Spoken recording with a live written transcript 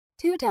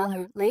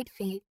$2 late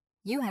fee.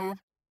 You have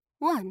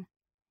one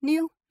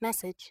new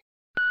message.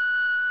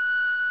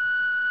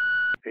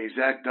 Hey,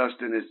 Zach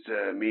Dustin, it's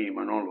me,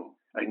 Manolo.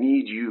 I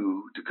need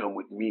you to come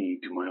with me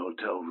to my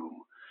hotel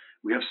room.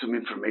 We have some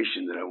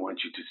information that I want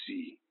you to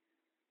see.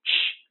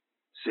 Shh,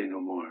 say no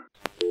more.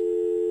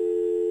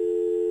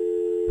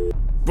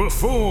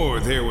 Before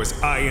there was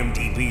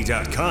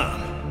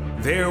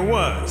IMDb.com, there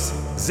was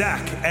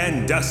Zach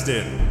and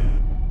Dustin.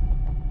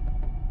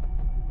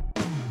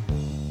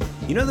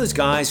 You know those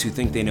guys who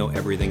think they know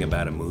everything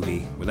about a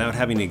movie without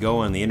having to go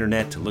on the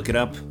internet to look it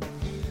up?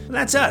 Well,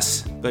 that's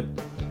us, but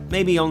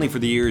maybe only for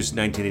the years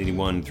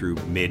 1981 through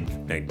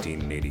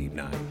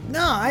mid-1989.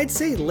 No, I'd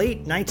say late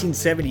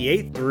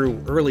 1978 through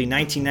early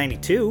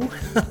 1992.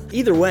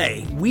 Either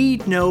way, we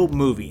know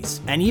movies.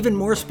 And even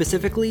more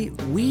specifically,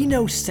 we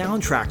know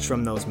soundtracks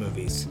from those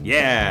movies.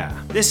 Yeah,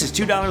 this is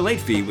 $2 Late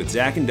Fee with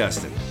Zach and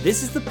Dustin.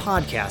 This is the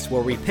podcast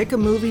where we pick a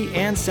movie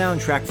and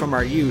soundtrack from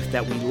our youth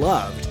that we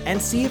loved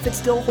and see if it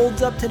still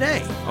holds up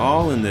today.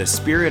 All in the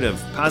spirit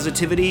of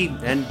positivity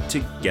and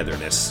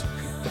togetherness.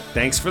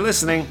 Thanks for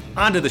listening.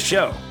 On to the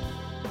show.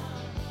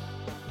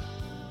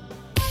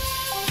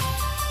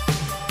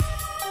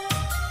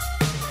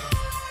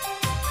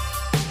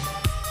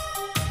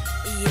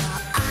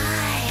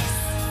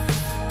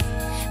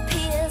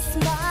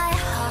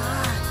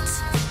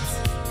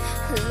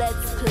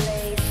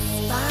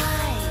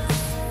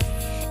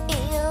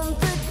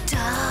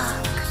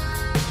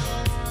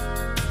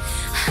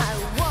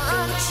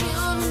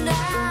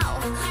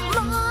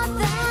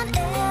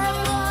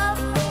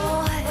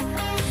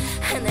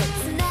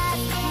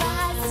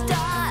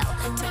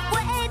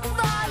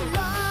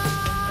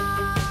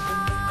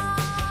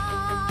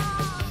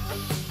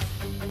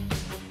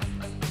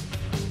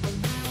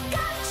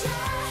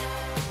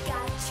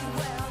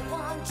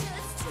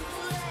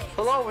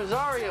 Hello,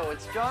 Rosario,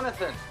 it's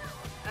Jonathan.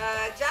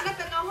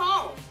 Jonathan no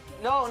home.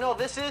 No,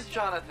 this is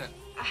Jonathan.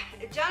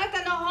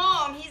 Jonathan no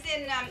home. He's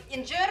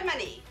in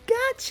Germany.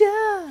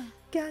 Gotcha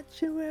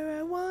where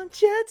I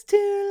want you. It's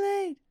too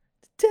late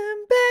to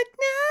turn back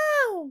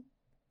now.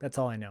 That's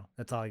all I know.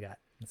 That's all I got.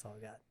 That's all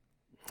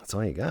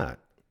you got.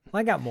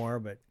 Well, I got more,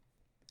 but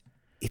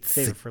it's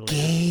save a it for later.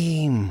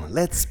 game.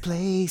 Let's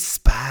play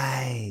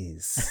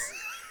spies.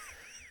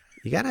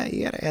 You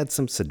gotta add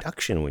some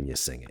seduction when you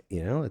sing it.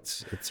 You know,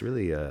 it's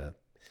really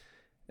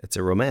it's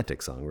a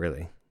romantic song,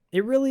 really.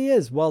 It really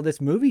is. Well,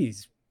 this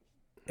movie's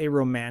a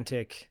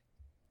romantic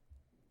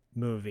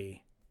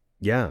movie.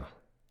 Yeah.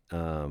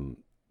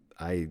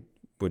 I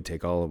would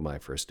take all of my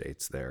first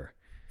dates there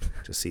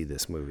to see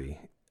this movie.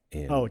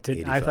 I thought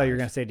you were going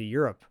to say to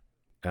Europe.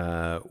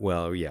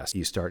 Well, yes.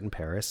 You start in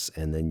Paris,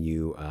 and then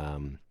you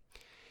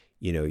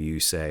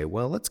say,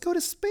 well, let's go to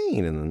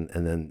Spain.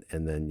 And then,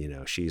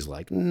 she's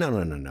like,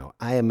 no.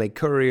 I am a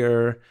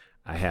courier.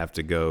 I have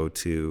to go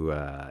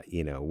to,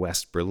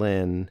 West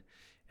Berlin.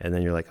 And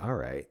then you're like, all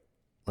right,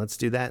 let's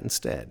do that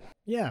instead.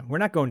 Yeah. We're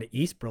not going to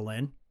East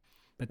Berlin,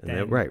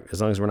 right.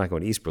 As long as we're not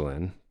going to East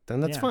Berlin,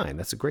 then that's fine.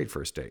 That's a great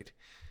first date.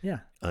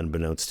 Yeah.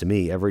 Unbeknownst to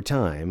me, every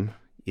time,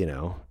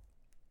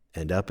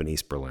 end up in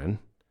East Berlin,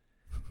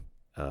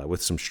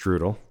 with some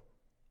strudel.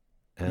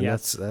 And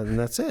that's it.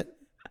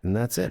 And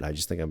that's it. I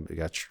just think I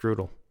got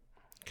strudel.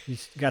 You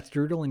got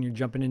strudel and you're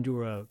jumping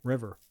into a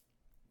river.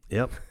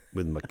 Yep.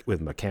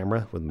 With my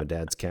camera, with my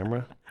dad's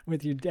camera.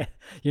 With your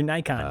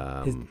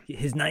Nikon,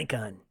 his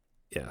Nikon.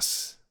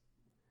 Yes.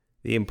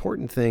 The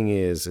important thing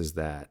is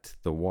that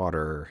the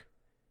water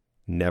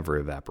never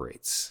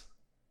evaporates.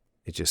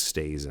 It just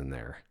stays in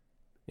there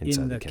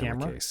inside the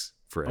camera case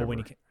forever.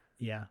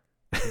 Yeah.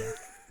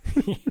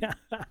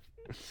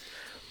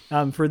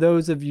 For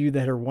those of you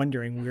that are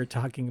wondering, we're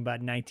talking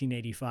about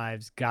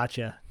 1985's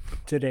Gotcha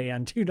today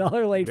on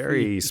 $2 Late Fee.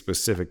 Very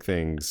specific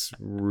things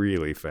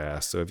really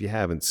fast. So if you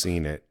haven't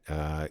seen it,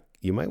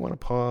 you might want to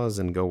pause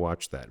and go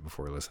watch that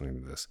before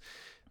listening to this.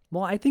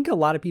 Well, I think a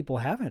lot of people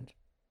haven't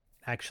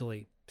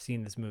actually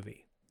seen this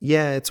movie.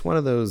 Yeah, it's one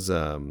of those,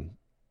 I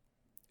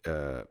was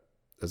going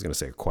to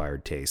say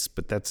acquired tastes,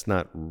 but that's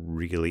not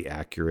really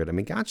accurate. I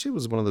mean, Gotcha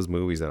was one of those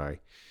movies that I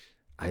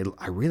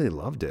really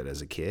loved it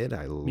as a kid.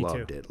 I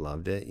loved it.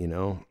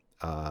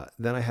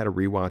 Then I had a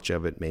rewatch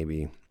of it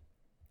maybe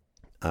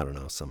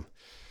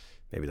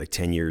like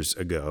 10 years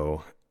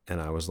ago. And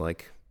I was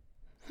like,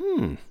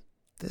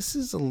 this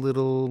is a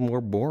little more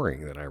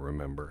boring than I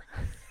remember.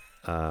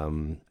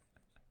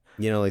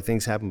 Like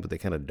things happen, but they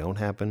kind of don't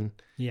happen.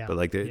 Yeah. But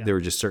like there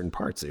were just certain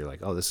parts that you're like,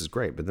 oh, this is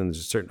great. But then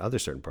there's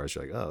certain parts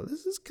you're like, oh,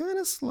 this is kind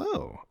of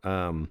slow.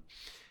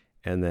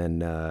 And then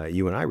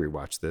you and I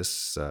rewatched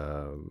this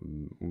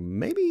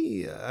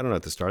maybe, I don't know,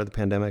 at the start of the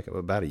pandemic,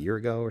 about a year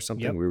ago or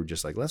something. Yep. We were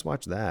just like, let's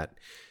watch that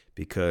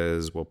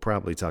because we'll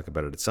probably talk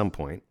about it at some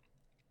point.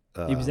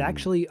 It was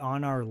actually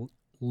on our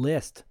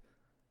list,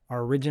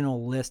 our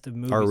original list of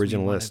movies we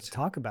wanted to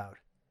talk about.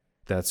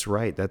 That's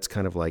right. That's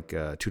kind of like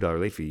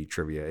 $2 Late Fee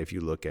trivia. If you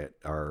look at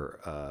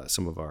our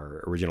some of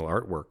our original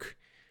artwork,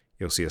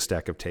 you'll see a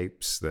stack of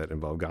tapes that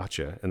involve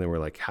Gotcha. And then we're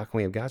like, how can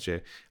we have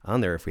Gotcha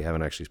on there if we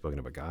haven't actually spoken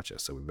about Gotcha?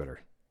 So we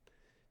better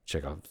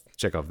check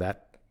off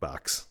that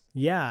box.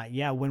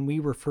 Yeah. When we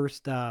were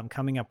first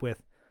coming up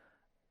with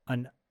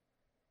an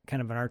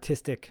kind of an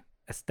artistic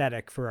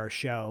aesthetic for our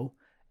show,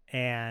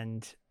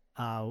 and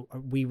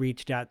we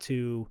reached out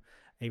to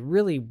a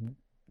really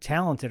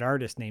talented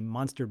artist named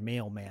Monster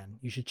Mailman.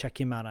 You should check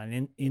him out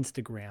on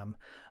Instagram.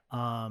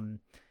 From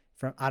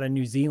out of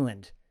New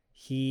Zealand,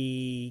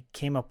 he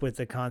came up with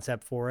the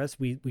concept for us.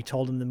 We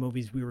told him the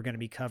movies we were going to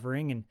be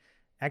covering, and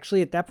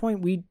actually at that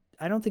point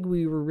I don't think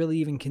we were really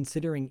even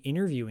considering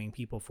interviewing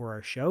people for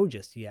our show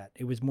just yet.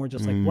 It was more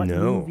just like what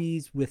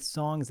movies with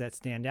songs that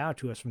stand out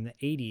to us from the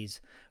 80s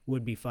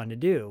would be fun to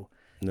do.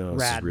 No,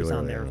 Rad really was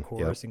on there, of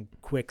course, and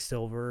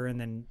Quicksilver. And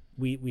then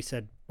we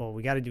said, well,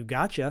 we got to do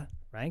Gotcha,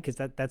 right? Because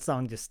that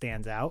song just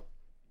stands out.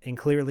 And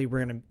clearly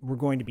we're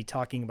going to be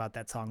talking about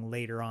that song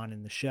later on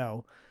in the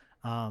show.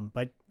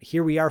 But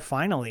here we are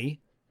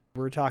finally.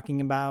 We're talking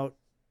about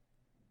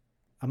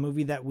a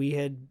movie that we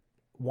had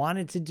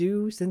wanted to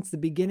do since the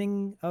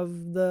beginning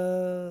of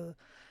the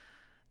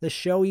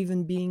show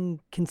even being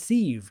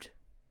conceived.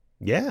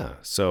 Yeah.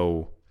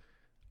 So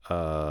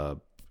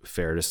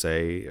fair to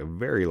say a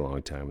very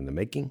long time in the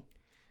making,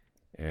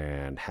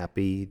 and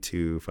happy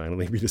to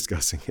finally be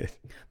discussing it.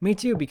 Me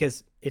too,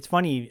 because it's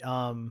funny.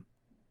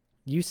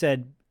 You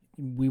said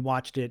we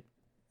watched it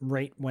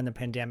right when the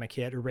pandemic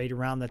hit, or right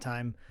around the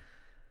time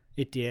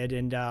it did.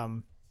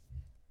 And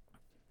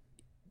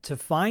to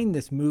find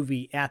this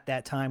movie at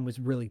that time was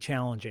really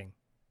challenging.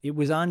 It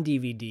was on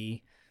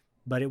DVD,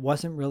 but it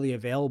wasn't really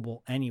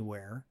available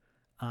anywhere.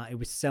 It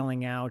was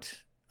selling out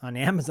on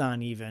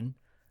Amazon even.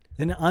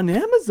 And on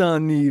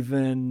Amazon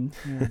even.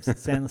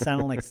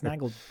 Sounding like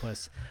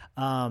Snagglepuss.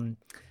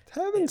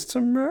 Heavens to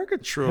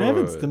Murgatroyd.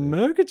 Heavens to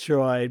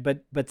Murgatroyd.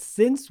 But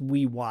since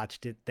we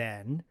watched it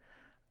then,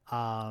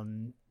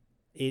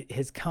 it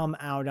has come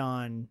out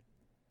on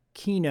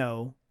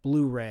Kino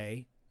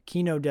Blu-ray.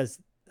 Kino does...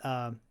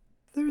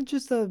 they're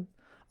just a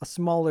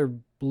smaller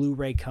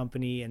Blu-ray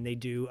company, and they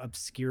do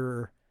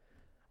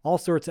all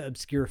sorts of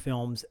obscure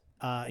films,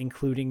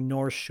 including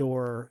North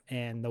Shore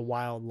and The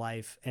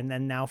Wildlife. And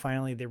then now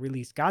finally they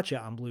released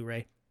Gotcha on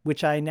Blu-ray,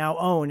 which I now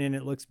own, and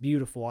it looks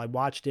beautiful. I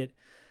watched it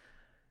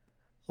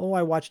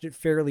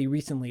fairly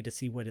recently to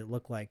see what it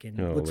looked like, and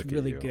it looks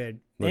really good.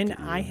 And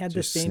I had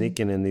the same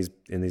sneaking in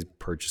these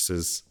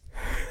purchases.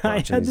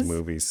 Watching these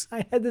movies.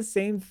 I had the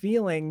same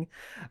feeling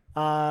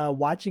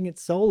watching it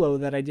solo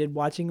that I did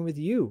watching it with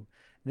you.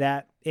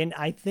 And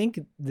I think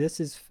this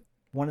is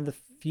one of the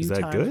few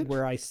times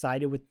where I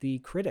sided with the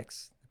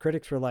critics. The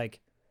critics were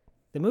like,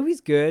 the movie's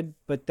good,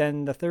 but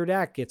then the third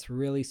act gets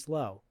really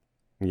slow.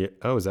 Yeah.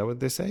 Oh, is that what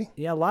they say?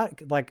 Yeah, a lot.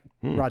 Like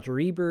Roger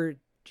Ebert,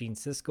 Gene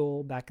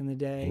Siskel back in the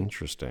day.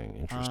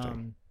 Interesting.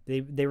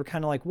 They were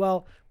kind of like,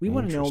 well, we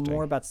want to know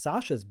more about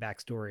Sasha's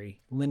backstory,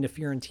 Linda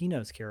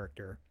Fiorentino's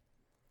character.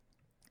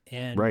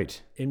 And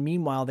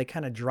meanwhile, they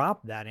kind of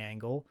dropped that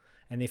angle,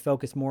 and they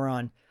focus more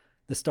on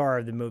the star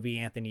of the movie,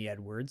 Anthony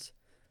Edwards,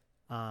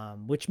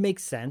 which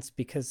makes sense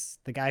because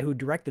the guy who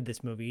directed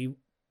this movie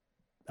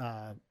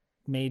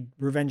made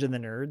Revenge of the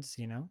Nerds,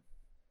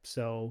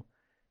 so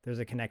there's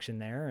a connection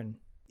there. And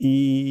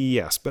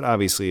yes, but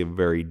obviously a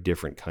very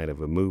different kind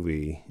of a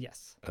movie.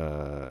 Yes.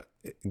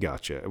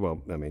 Gotcha.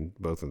 Well, I mean,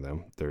 both of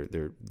them,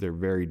 they're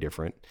very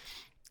different.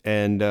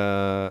 And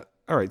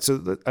all right, so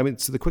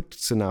the quick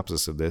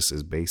synopsis of this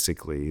is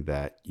basically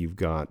that you've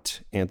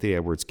got Anthony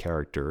Edwards'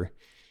 character,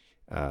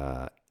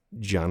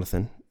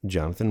 Jonathan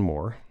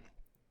Moore,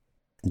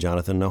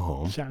 Jonathan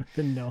Nohome.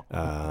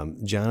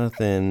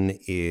 Jonathan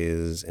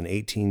is an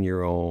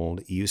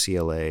 18-year-old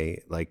UCLA,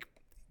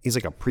 he's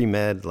like a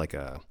pre-med, he's like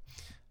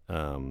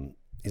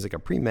a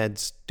pre-med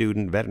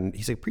student,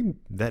 he's a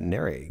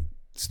pre-veterinary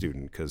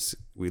student, because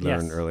we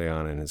learned early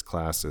on in his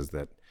classes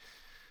that,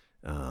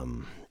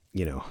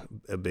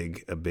 a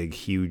big,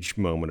 huge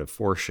moment of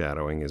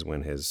foreshadowing is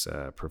when his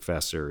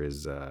professor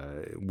is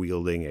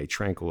wielding a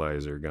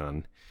tranquilizer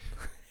gun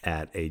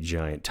at a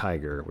giant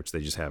tiger, which they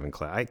just have in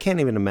class. I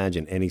can't even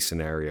imagine any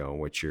scenario in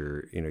which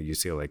your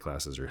UCLA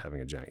classes are having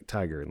a giant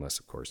tiger, unless,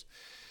 of course,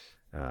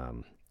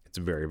 it's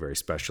very, very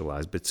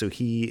specialized. But so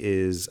he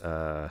is,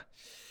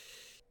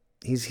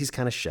 he's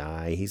kind of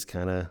shy. He's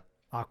kind of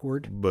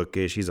awkward,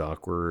 bookish. He's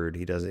awkward.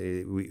 He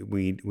doesn't.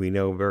 We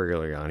know very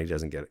early on he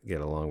doesn't get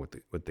along with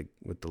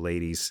the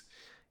ladies,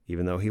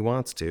 even though he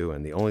wants to.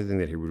 And the only thing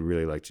that he would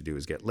really like to do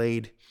is get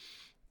laid,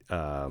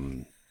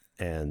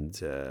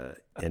 and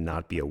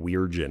not be a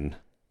weirgin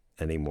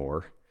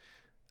anymore,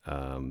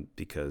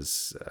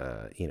 because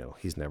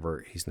he's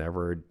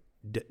never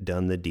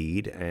done the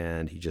deed,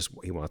 and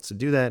he wants to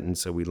do that. And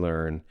so we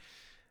learn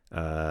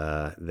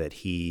that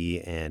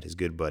he and his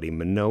good buddy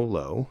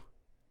Manolo,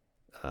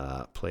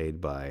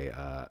 played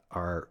by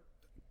our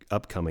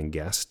upcoming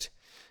guest,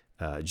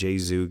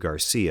 Jesus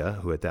Garcia,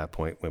 who at that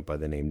point went by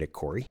the name Nick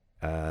Corey,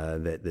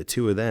 that the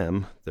two of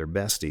them, they're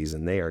besties,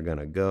 and they are going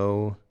to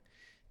go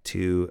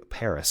to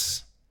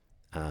Paris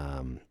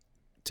to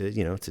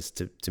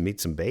meet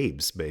some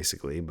babes,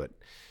 basically. But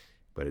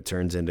it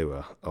turns into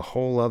a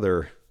whole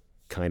other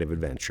kind of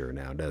adventure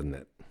now, doesn't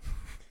it?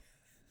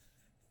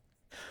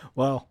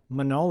 Well,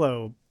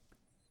 Manolo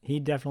he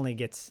definitely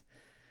gets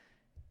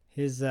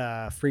his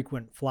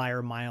frequent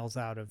flyer miles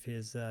out of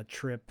his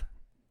trip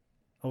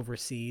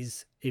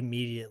overseas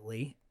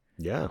immediately.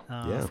 Yeah.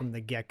 From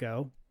the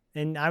get-go.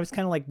 And I was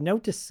kind of like,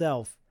 note to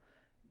self,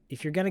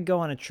 if you're going to go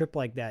on a trip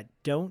like that,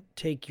 don't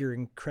take your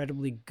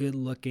incredibly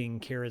good-looking,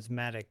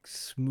 charismatic,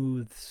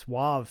 smooth,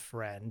 suave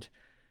friend,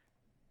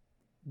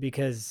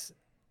 because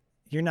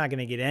you're not going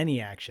to get any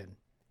action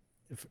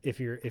if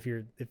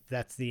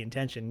that's the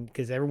intention.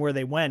 Because everywhere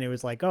they went, it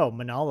was like, oh,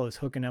 Manalo's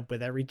hooking up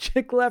with every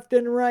chick left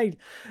and right.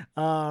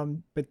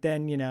 But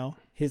then, you know,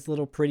 his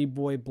little pretty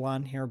boy,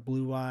 blonde hair,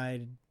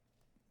 blue-eyed,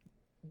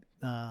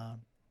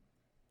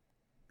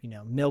 you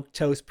know,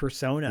 milquetoast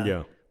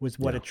persona was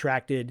what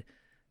attracted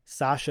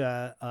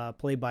Sasha,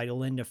 played by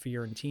Linda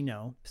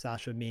Fiorentino.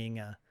 Sasha being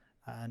a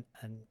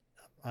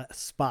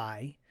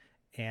spy,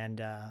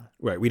 and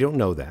right. We don't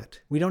know that.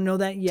 We don't know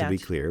that yet. To be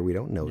clear, we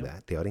don't know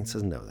that. The audience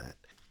doesn't know that.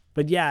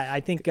 But yeah,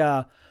 I think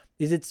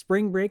is it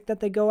spring break that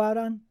they go out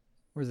on,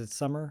 or is it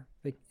summer?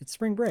 It's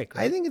spring break.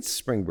 Right? I think it's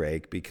spring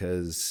break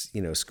because,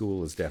 you know,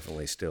 school is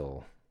definitely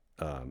still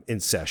in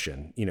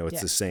session. You know,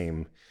 it's the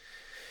same.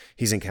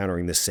 He's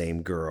encountering the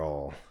same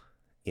girl,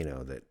 you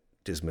know, that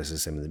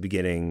dismisses him in the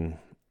beginning,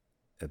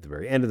 at the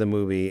very end of the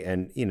movie.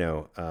 And, you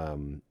know,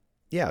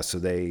 so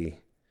they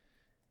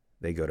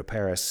go to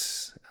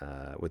Paris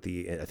with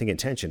the, I think,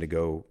 intention to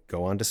go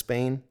on to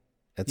Spain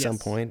at some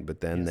point.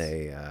 But then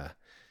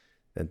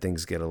then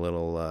things get a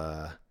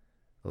little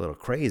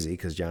crazy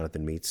because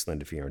Jonathan meets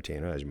Linda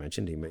Fiorentino, as you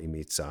mentioned. He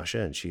meets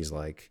Sasha, and she's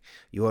like,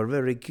 "You are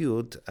very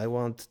cute. I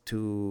want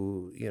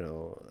to, you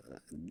know,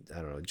 I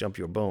don't know, jump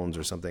your bones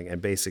or something."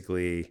 And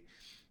basically,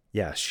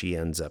 she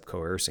ends up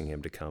coercing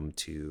him to come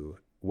to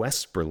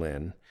West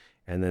Berlin.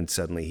 And then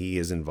suddenly he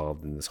is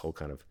involved in this whole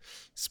kind of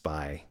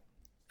spy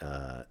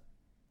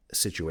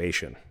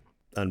situation,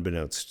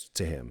 unbeknownst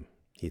to him.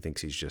 He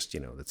thinks he's just, you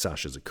know, that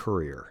Sasha's a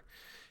courier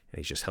and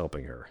he's just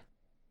helping her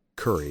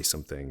curry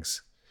some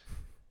things.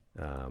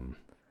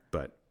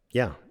 But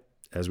yeah,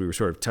 as we were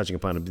sort of touching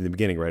upon in the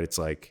beginning, right? It's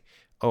like,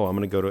 oh,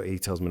 he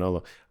tells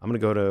Manolo, I'm going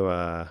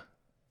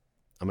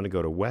to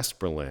go to West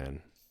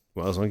Berlin.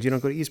 Well, as long as you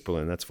don't go to East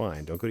Berlin, that's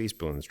fine. Don't go to East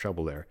Berlin. There's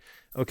trouble there.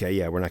 Okay.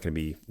 Yeah. We're not going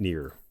to be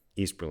near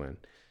East Berlin.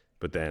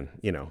 But then,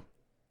 you know,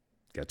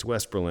 got to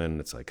West Berlin.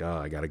 It's like, oh,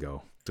 I got to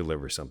go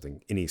deliver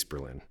something in East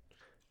Berlin.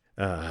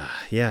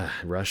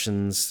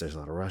 Russians. There's a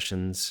lot of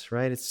Russians,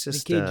 right? It's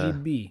just the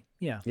KGB.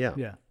 Yeah.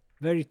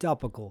 Very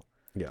topical.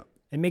 Yeah.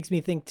 It makes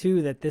me think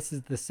too that this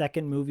is the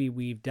second movie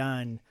we've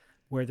done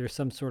where there's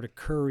some sort of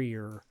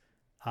courier,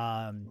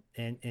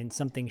 and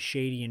something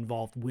shady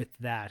involved with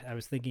that. I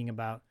was thinking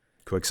about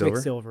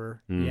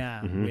Quicksilver.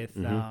 With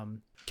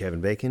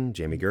Kevin Bacon,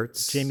 Jamie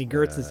Gertz. Jamie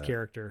Gertz's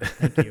character.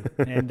 Thank you.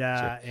 And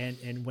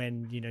and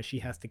when, you know, she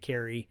has to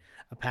carry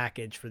a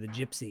package for the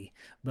gypsy.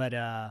 But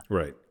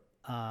right.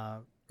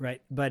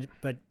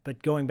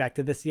 But going back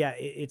to this,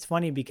 it's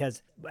funny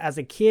because as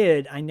a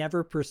kid, I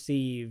never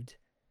perceived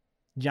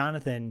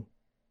Jonathan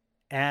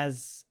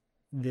as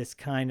this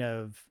kind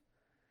of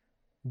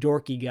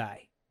dorky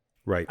guy.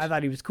 Right. I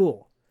thought he was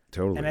cool.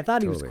 Totally. And I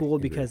thought he was cool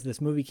because this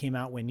movie came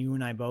out when you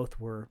and I both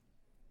were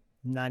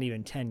not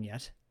even 10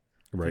 yet.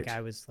 Right. I think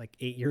I was like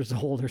 8 years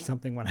old or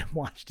something when I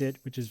watched it,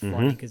 which is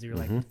funny because you're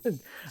like,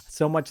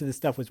 so much of this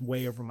stuff was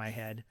way over my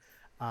head,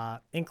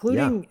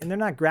 including, and they're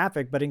not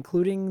graphic, but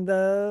including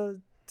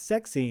the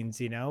sex scenes,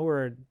 you know,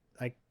 where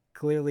like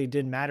clearly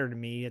didn't matter to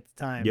me at the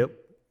time. Yep.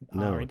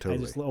 No, totally. I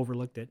just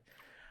overlooked it.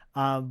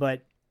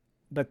 But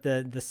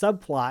the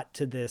subplot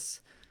to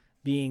this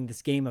being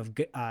this game of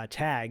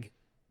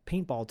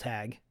paintball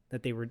tag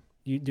that they were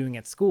doing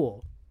at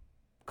school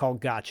called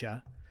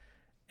Gotcha.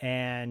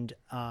 And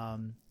I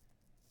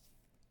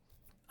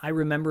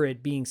remember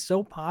it being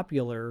so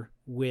popular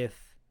with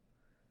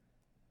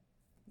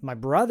my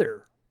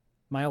older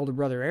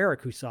brother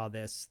Eric, who saw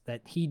this,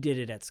 that he did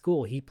it at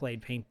school. He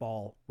played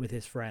paintball with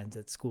his friends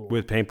at school.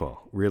 With paintball,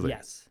 really?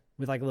 Yes,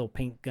 with like a little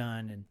paint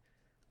gun,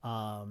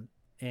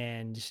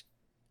 and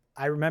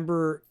I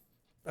remember,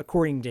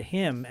 according to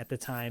him at the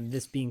time,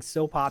 this being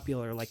so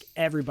popular, like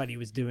everybody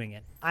was doing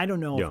it. I don't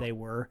know if they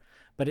were,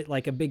 but it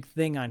like a big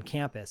thing on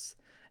campus.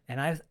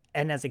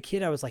 And as a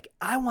kid, I was like,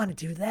 I want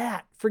to do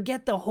that.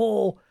 Forget the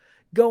whole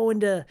going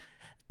to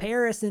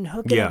Paris and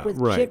hooking up with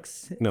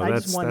chicks. No, I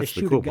just wanted to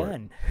shoot a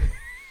gun.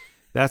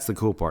 That's the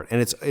cool part. And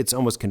it's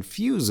almost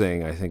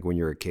confusing, I think, when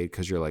you're a kid,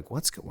 because you're like,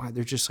 why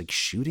they're just like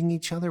shooting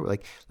each other?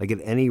 Like at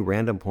any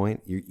random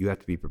point, you have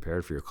to be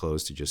prepared for your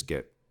clothes to just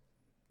get,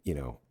 you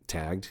know,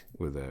 tagged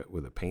with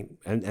a paint.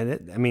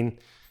 And I mean,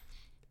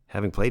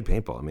 having played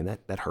paintball, I mean,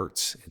 that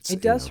hurts.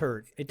 It does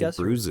hurt. It does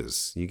hurt.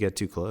 Bruises. You get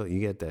too close. You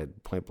get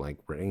that point blank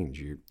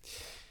range.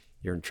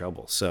 You're in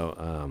trouble. So,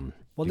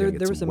 well,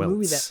 there was a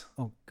movie that.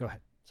 Oh, go ahead.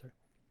 Sorry.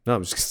 No, I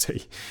was just gonna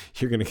say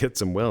you're gonna get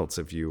some welts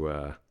if you,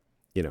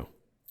 you know,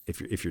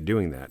 if you're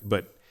doing that.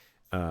 But,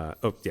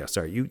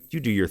 sorry. You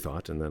do your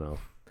thought, and then I'll.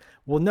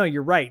 Well, no,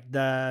 you're right.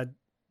 The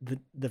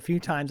few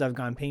times I've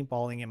gone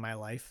paintballing in my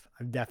life,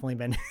 I've definitely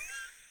been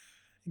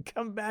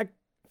come back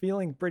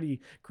feeling pretty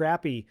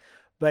crappy.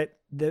 But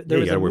there Yeah, you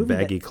was gotta a wear movie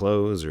baggy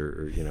clothes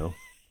or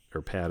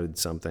or padded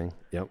something.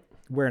 Yep.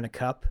 wearing a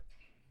cup,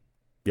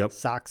 Yep.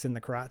 socks in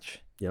the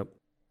crotch, Yep.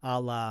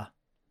 a la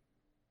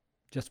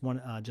just one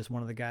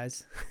of the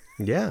guys.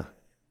 Yeah.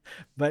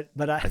 But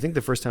I think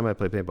the first time I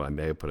played paintball, I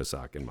may have put a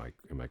sock in my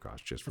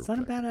crotch just for it's not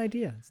a protection. bad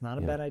idea. It's not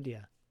a Yeah. bad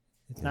idea.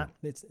 It's Yeah. not.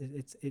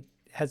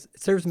 It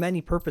serves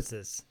many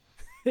purposes,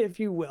 if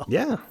you will.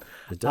 Yeah,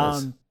 it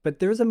does. But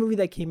there was a movie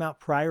that came out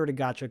prior to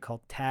Gotcha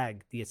called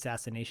Tag: The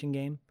Assassination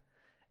Game,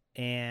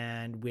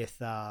 and with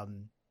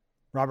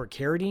Robert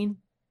Carradine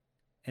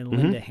and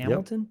Linda Yep.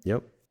 Hamilton.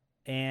 Yep.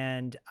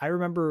 And I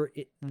remember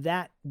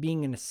that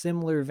being in a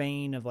similar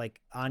vein of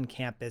like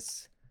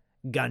on-campus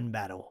gun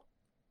battle.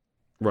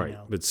 Right.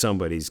 know. But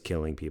somebody's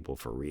killing people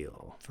for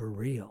real. For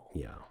real.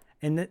 Yeah.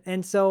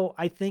 And so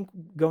I think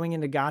going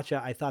into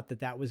Gotcha, I thought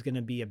that was going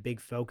to be a big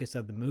focus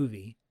of the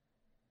movie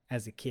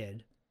as a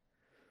kid.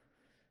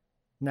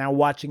 Now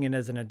watching it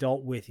as an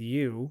adult with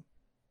you,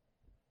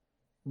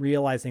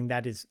 realizing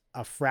that is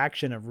a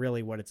fraction of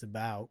really what it's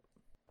about.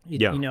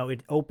 Yeah. You know,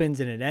 it opens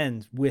and it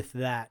ends with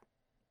that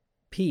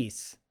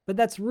piece, but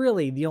that's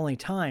really the only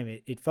time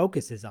it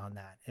focuses on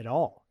that at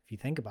all, if you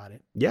think about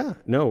it. Yeah.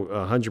 No,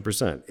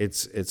 100%.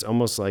 It's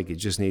almost like it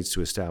just needs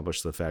to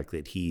establish the fact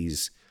that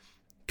he's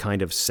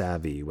kind of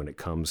savvy when it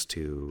comes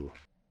to,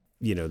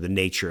 you know, the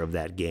nature of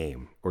that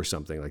game or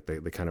something like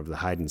the kind of the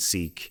hide and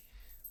seek.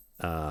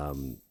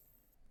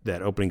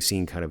 That opening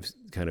scene kind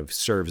of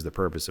serves the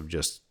purpose of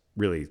just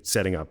really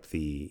setting up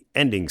the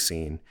ending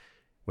scene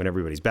when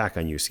everybody's back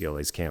on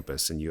UCLA's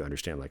campus and you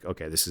understand like,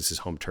 okay, this is his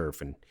home turf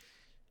and,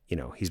 you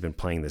know, he's been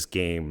playing this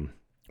game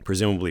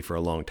presumably for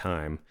a long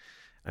time.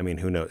 I mean,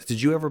 who knows?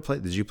 Did you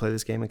play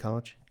this game in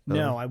college?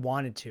 No, I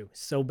wanted to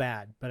so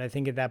bad, but I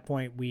think at that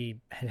point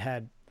we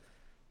had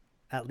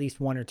at least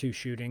one or two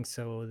shootings,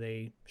 so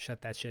they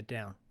shut that shit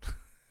down.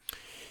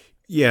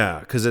 Yeah,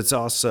 because it's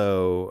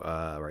also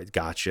right,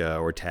 Gotcha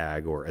or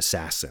Tag or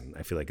Assassin,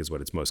 I feel like is what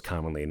it's most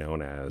commonly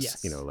known as,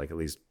 Yes. you know, like at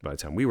least by the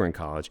time we were in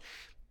college.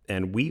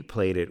 And we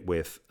played it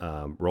with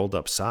rolled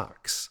up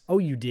socks. Oh,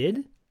 you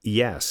did?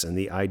 Yes, and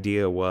the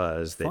idea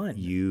was that Fun.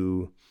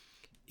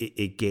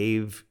 it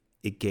gave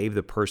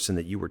the person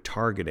that you were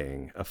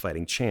targeting a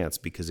fighting chance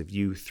because if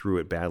you threw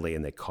it badly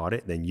and they caught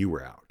it, then you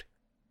were out.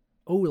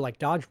 Oh, like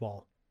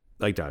dodgeball.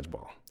 Like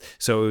dodgeball.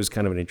 So it was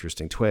kind of an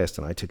interesting twist,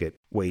 and I took it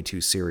way too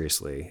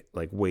seriously.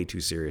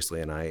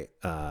 And I,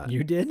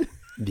 You did?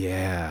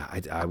 yeah,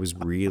 I was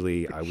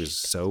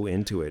so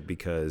into it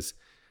because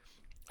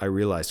I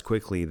realized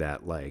quickly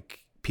that like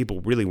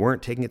people really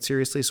weren't taking it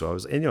seriously. So I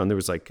was, and there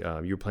was like,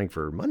 you were playing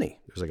for money.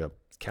 There was like a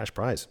cash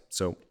prize.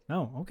 So,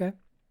 Oh, okay.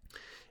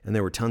 and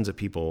there were tons of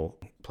people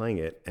playing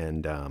it.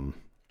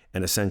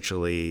 And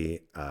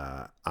essentially,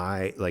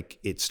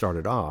 it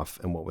started off,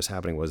 and what was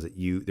happening was that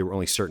there were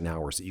only certain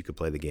hours that you could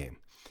play the game,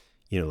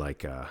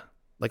 like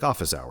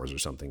office hours or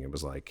something. It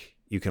was like,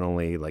 you can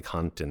only like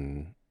hunt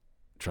and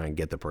try and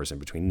get the person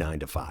between 9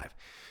 to 5.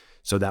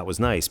 So that was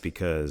nice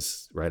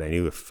because, right, I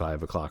knew if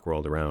 5 o'clock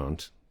rolled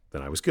around,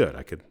 then I was good.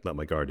 I could let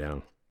my guard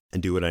down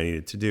and do what I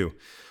needed to do.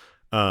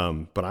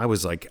 But I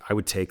was like, I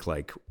would take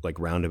like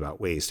roundabout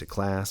ways to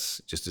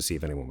class just to see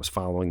if anyone was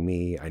following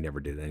me. I never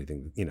did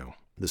anything,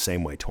 the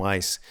same way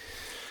twice.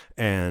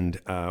 And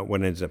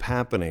what ended up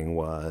happening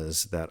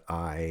was that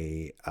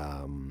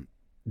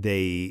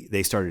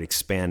they started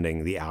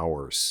expanding the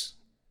hours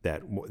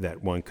that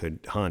one could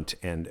hunt.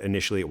 And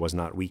initially it was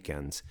not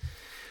weekends.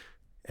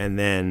 And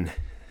then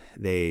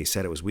they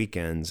said it was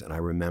weekends. And I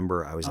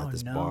remember I was at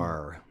this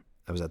bar.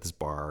 I was at this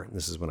bar. And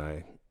this is when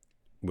I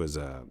was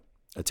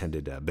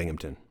attended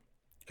Binghamton,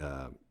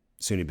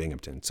 SUNY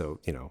Binghamton. So,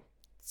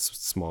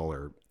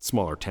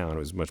 smaller town. It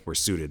was much more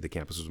suited. The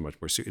campus was much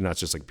more suited. Not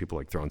just like people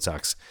like throwing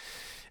socks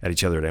at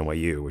each other at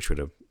NYU, which would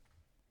have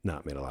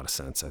not made a lot of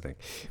sense, I think.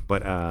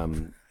 But, I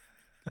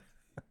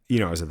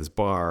was at this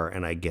bar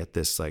and I get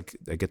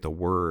the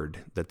word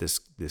that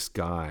this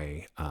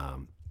guy,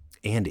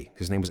 Andy,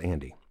 his name was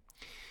Andy.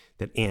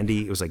 That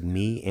Andy, it was like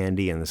me,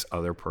 Andy, and this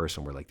other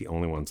person were like the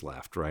only ones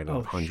left, right?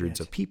 Of hundreds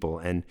of people.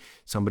 And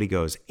somebody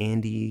goes,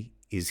 Andy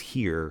is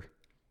here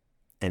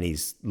and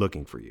he's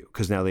looking for you.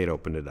 Because now they had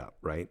opened it up,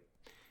 right?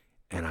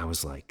 And I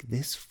was like,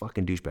 this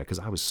fucking douchebag, because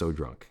I was so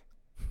drunk,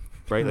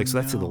 right?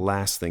 So that's the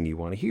last thing you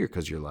want to hear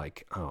because you're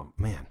like, oh,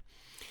 man.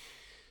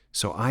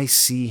 So I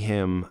see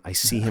him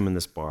in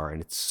this bar and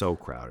it's so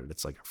crowded.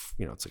 It's like,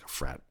 it's like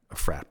a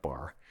frat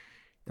bar.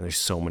 And there's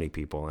so many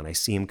people. And I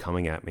see him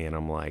coming at me and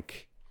I'm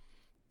like,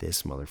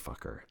 this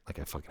motherfucker, like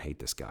I fucking hate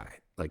this guy.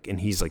 Like,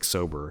 and he's like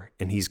sober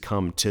and he's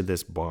come to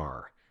this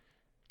bar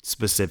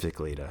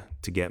specifically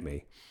to get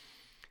me.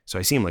 So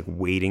I see him like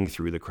wading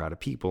through the crowd of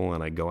people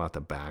and I go out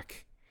the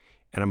back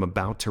and I'm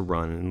about to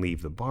run and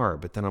leave the bar.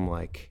 But then I'm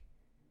like,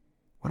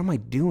 what am I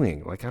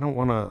doing? Like, I don't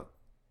want to,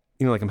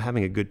 like I'm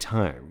having a good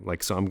time.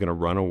 Like, so I'm going to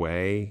run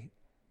away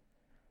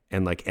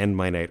and like end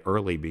my night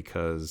early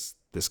because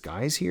this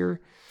guy's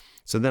here.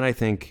 So then I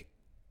think,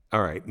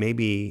 all right,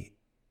 maybe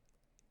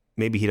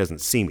he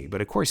doesn't see me,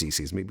 but of course he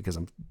sees me because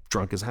I'm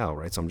drunk as hell,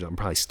 right? So I'm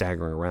probably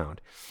staggering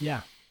around.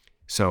 Yeah.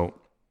 So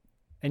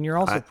And you're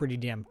also pretty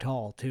damn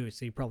tall too,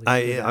 so you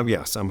probably.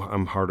 Yes,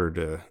 I'm harder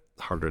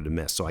to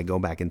miss. So I go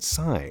back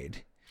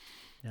inside.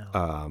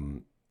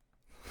 No.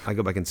 I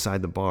go back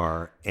inside the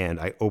bar and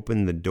I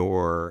open the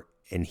door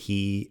and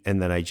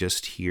then I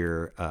just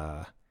hear,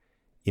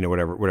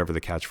 whatever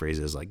the catchphrase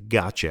is, like,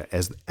 gotcha,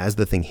 as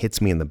the thing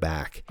hits me in the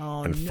back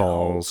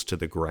falls to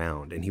the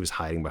ground, and he was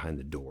hiding behind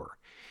the door.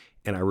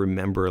 And I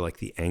remember like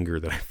the anger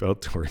that I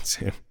felt towards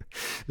him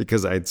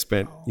because I had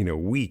spent,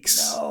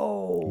 weeks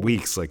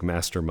like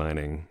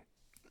masterminding,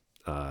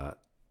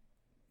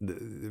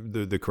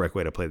 the correct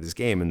way to play this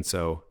game. And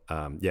so, so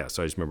I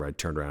just remember I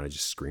turned around and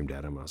just screamed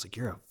at him. I was like,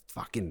 you're a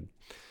fucking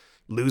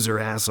loser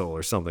asshole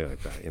or something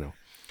like that,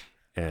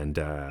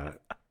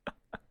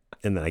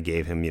 and then I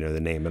gave him, the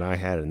name that I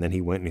had, and then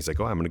he went and he's like,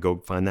 oh, I'm going to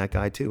go find that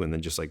guy too. And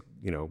then just like,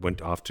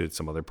 went off to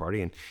some other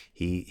party, and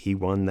he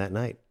won that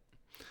night.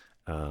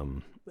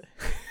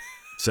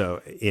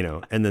 So,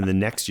 and then the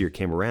next year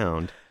came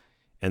around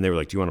and they were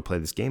like, do you want to play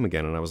this game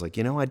again? And I was like,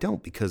 I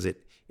don't, because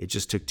it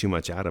just took too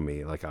much out of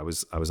me. Like I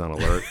was on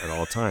alert at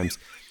all times.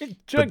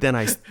 But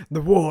then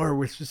the war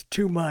was just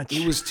too much.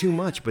 It was too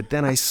much. But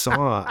then I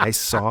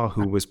saw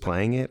who was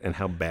playing it and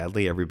how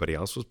badly everybody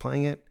else was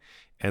playing it.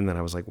 And then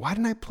I was like, why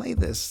didn't I play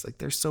this? Like,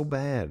 they're so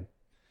bad.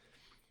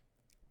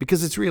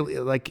 Because it's really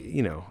like,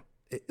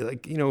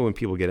 when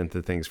people get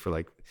into things for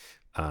like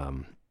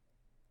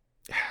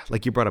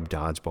you brought up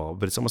dodgeball,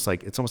 but it's almost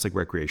like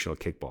recreational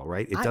kickball,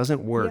 right? It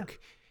doesn't work.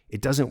 Yeah.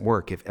 It doesn't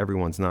work if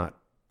everyone's not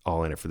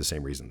all in it for the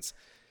same reasons.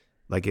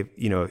 Like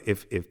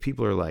if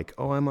people are like,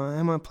 oh,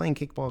 I'm playing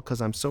kickball because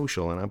I'm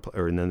social, and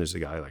then there's a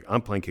guy like,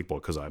 I'm playing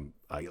kickball because I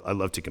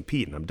love to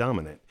compete and I'm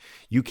dominant.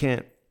 You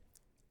can't.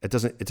 It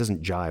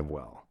doesn't jive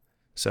well.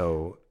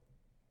 So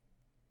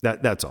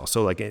that's all.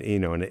 So like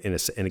in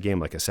a game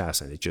like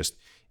Assassin,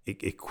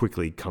 it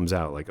quickly comes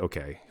out like,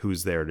 okay,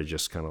 who's there to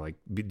just kind of like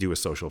do a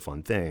social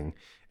fun thing,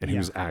 and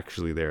who's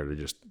actually there to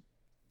just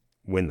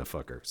win the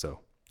fucker.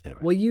 So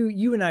anyway. Well,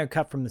 you and I are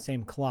cut from the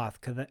same cloth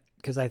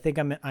because I think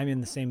I'm in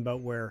the same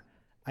boat where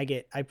I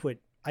put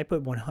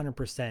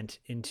 100%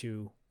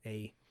 into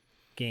a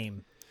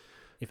game.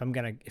 If I'm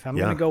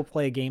gonna go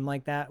play a game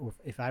like that,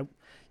 if I,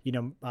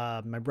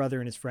 my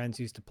brother and his friends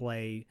used to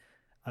play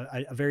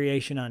a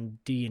variation on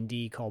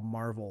D&D called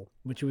Marvel,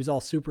 which was all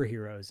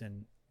superheroes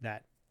and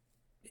that,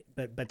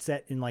 but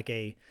set in like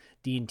a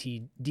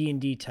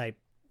D&D type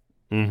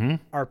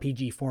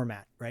RPG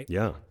format, right?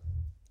 Yeah.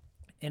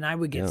 And I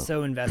would get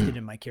so invested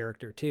in my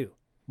character too,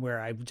 where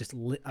I just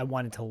I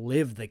wanted to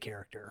live the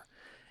character,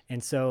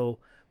 and so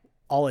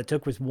all it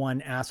took was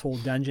one asshole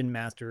dungeon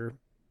master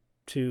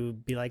to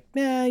be like,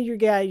 nah, your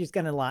guy he's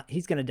gonna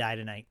die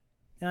tonight,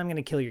 and I'm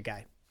gonna kill your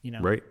guy,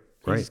 Right.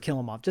 Just kill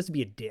him off, just to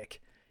be a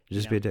dick.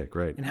 Just be a dick,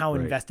 right? And how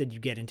invested you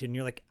get into it, and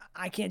you're like,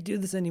 I can't do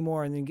this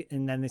anymore, and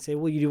then they say,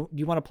 well, do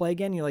you want to play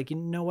again? You're like, you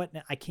know what?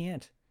 I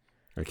can't.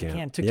 I can't.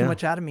 It took too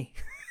much out of me.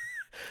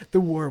 The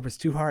war was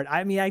too hard.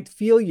 I mean, I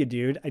feel you,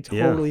 dude. I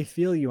totally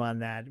feel you on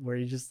that, where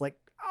you're just like,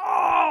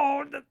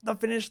 oh, the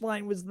finish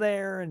line was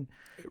there, and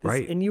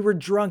and you were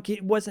drunk.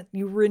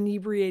 You were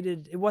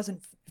inebriated. It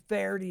wasn't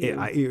fair to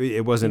you.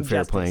 It wasn't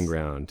fair playing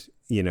ground,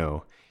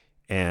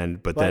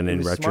 but then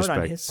in retrospect, smart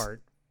on his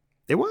part.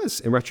 It was.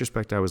 In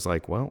retrospect, I was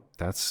like, well,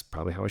 that's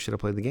probably how I should have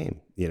played the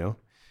game,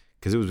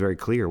 because it was very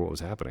clear what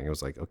was happening. I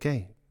was like,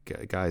 okay,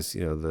 guys,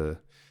 the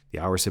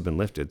hours have been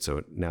lifted,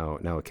 so now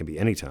it can be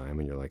any time,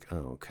 and you're like,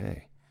 oh,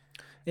 okay.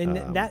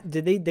 And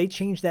did they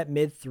change that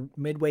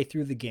midway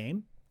through the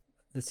game,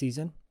 the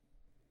season?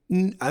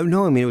 No, I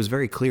mean, it was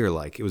very clear.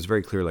 Like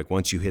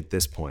once you hit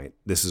this point,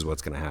 this is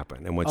what's going to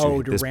happen, and once you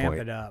hit this point,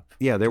 ramp it up.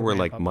 Yeah, there were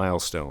like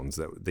milestones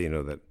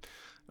that.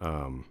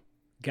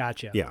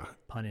 Gotcha. Yeah.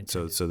 Pun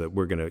intended. So that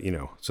we're gonna,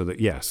 so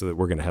that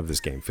we're gonna have this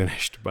game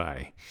finished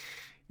by,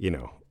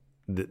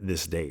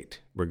 this date,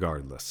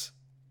 regardless.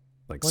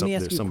 Like, let me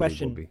ask you a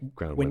question.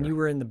 When winner. You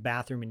were in the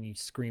bathroom and you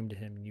screamed at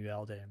him and you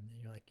yelled at him, and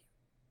you're like,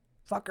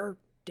 "Fucker,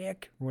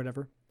 dick," or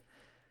whatever.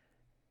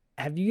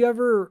 Have you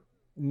ever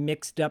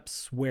mixed up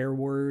swear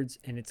words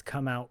and it's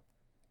come out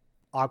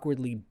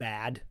awkwardly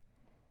bad,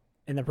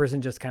 and the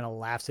person just kind of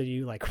laughs at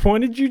you, like,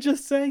 "What did you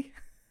just say?"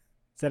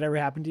 Has that ever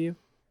happened to you?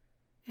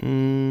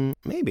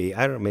 Maybe.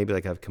 I don't know. Maybe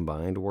like I've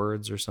combined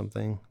words or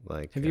something.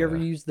 Like, have you ever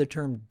used the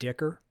term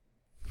dicker?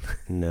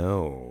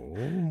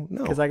 No.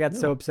 Because I got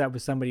so upset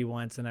with somebody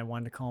once and I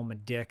wanted to call him a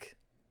dick,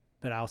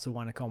 but I also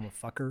wanted to call him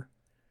a fucker.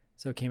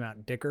 So it came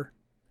out dicker.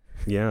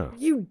 Yeah.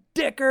 You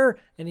dicker.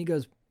 And he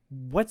goes,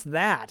 what's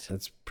that?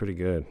 That's pretty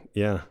good.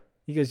 Yeah.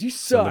 He goes, you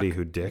suck. Somebody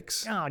who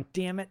dicks. Oh,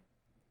 damn it.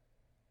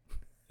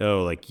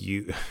 Oh, like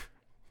you,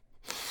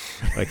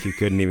 like he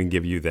couldn't even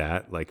give you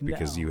that, like,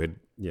 because you had,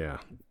 yeah.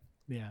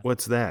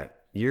 What's that?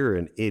 You're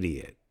an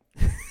idiot.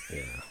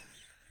 Yeah.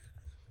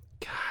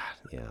 God,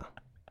 yeah.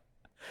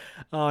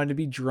 Oh, and to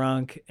be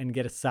drunk and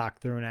get a sock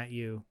thrown at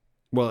you.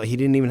 Well, he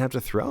didn't even have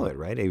to throw it,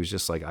 right? He was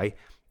just like,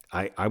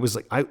 I was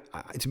like,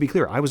 to be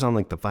clear, I was on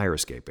like the fire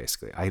escape,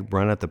 basically. I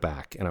run at the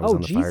back and I was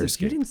on the fire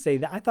escape. You didn't say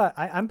that. I thought,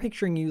 I'm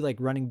picturing you like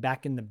running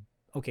back in the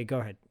Okay, go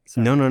ahead.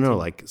 Sorry, No. continue.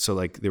 Like, so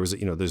like there was,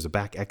 there's a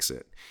back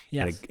exit.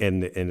 Yes.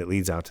 And it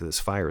leads out to this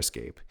fire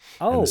escape.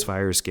 Oh. And this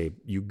fire escape,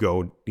 you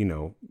go,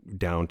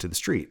 down to the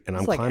street, and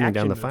It's I'm like climbing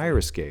down action the movie. fire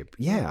escape.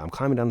 Yeah. I'm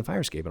climbing down the fire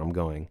escape, and I'm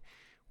going,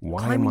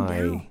 why am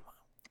Climbing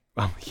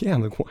I, down.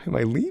 I'm like, why am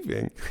I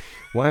leaving?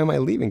 Why am I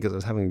leaving? Because I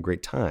was having a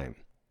great time.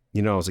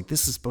 I was like,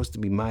 this is supposed to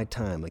be my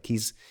time. Like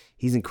he's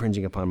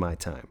infringing upon my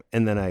time.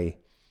 And then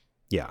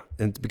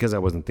and because I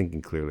wasn't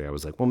thinking clearly, I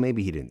was like, well,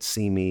 maybe he didn't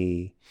see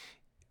me.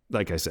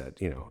 Like I said,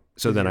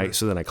 so then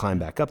I climb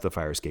back up the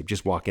fire escape,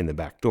 just walk in the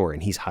back door,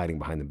 and he's hiding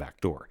behind the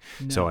back door.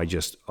 No. So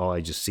all I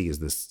just see is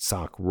this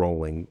sock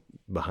rolling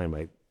behind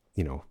my,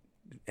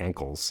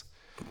 ankles.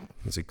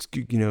 He's like,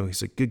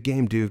 he's like, good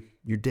game, dude.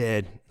 You're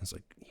dead. I was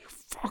like, you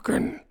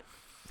fucking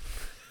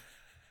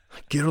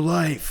get a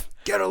life.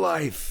 Get a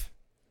life.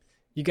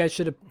 You guys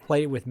should have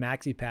played it with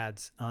maxi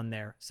pads on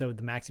there, so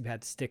the maxi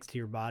pad sticks to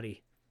your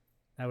body.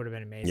 That would have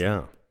been amazing.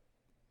 Yeah.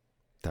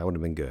 That would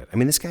have been good. I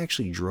mean, this guy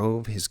actually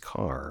drove his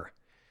car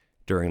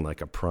during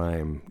like a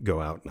prime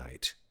go out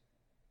night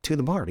to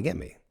the bar to get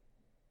me.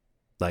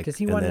 Like, Because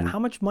he and wanted, then- how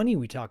much money are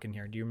we talking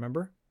here? Do you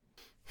remember?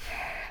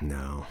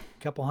 No.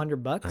 A couple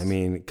 $100? I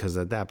mean, because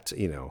at that,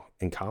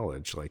 in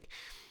college, like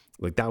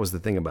that was the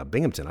thing about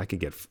Binghamton. I could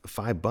get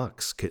 $5.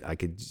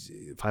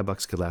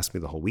 $5 could last me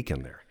the whole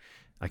weekend there.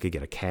 I could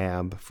get a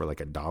cab for like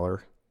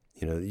 $1.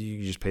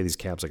 You just pay these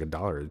cabs like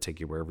 $1 to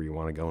take you wherever you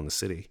want to go in the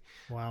city.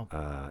 Wow.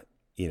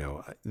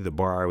 The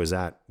bar I was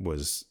at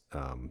was,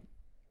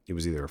 it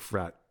was either a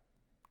frat.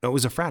 No, it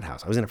was a frat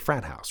house. I was in a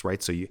frat house,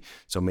 right?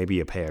 So maybe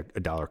you pay a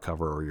 $1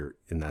 cover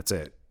and that's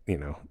it. Yeah,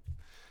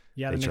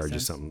 They that makes charge you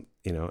sense. something,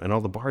 and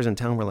all the bars in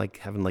town were like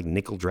having like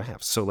nickel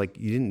drafts. So like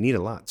you didn't need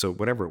a lot. So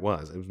whatever it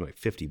was like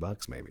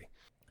 $50 maybe.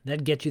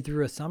 That'd get you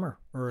through a summer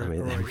or, I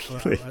mean, or that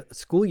a really-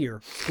 school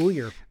year.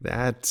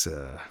 That,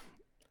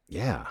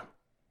 yeah,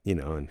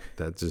 and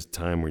that's just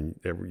time when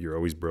you're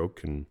always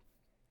broke and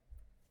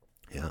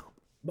yeah.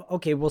 But,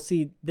 okay, well,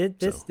 see, this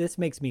So- this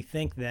makes me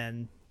think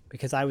then,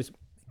 because I was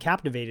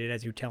captivated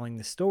as you're telling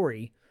the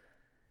story,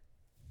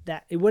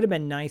 that it would have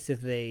been nice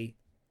if they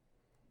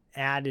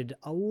added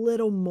a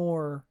little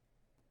more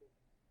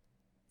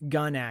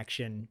gun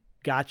action,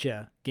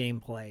 gotcha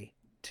gameplay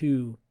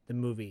to the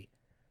movie,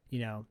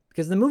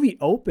 because the movie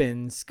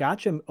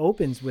gotcha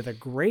opens with a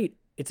great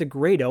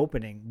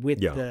opening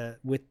with Yeah.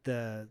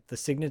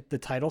 the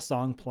title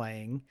song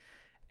playing,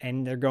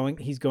 and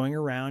he's going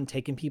around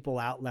taking people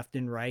out left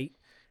and right,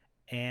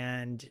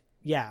 and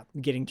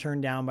getting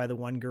turned down by the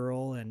one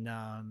girl,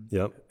 and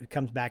Yep. it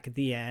comes back at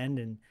the end,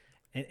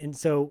 and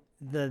so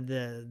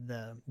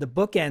the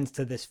bookends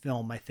to this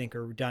film I think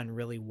are done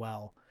really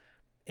well,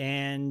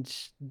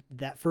 and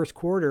that first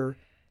quarter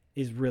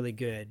is really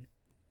good.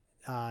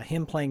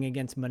 Him playing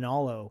against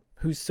Manolo,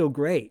 who's so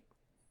great,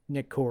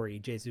 Nick Corey,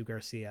 Jesus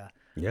Garcia.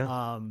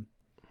 Yeah.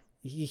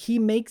 He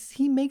makes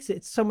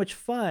it so much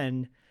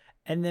fun.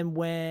 And then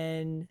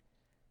when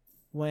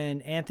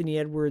Anthony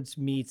Edwards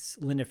meets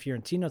Linda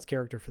Fiorentino's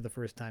character for the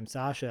first time,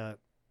 Sasha,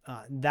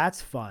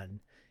 that's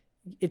fun.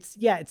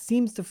 It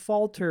seems to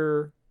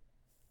falter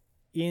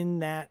in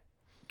that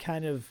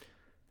kind of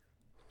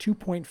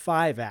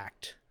 2.5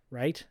 act,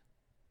 right?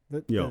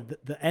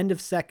 The end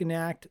of second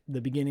act, the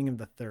beginning of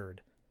the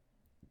third.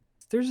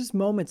 There's just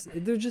moments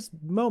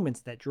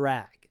that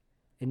drag.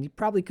 And you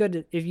probably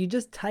could, if you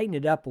just tighten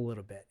it up a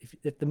little bit,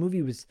 if the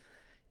movie was,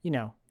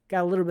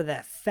 got a little bit of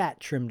that fat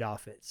trimmed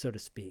off it, so to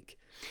speak.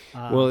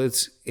 Well,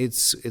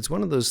 it's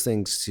one of those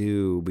things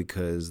too,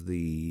 because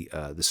the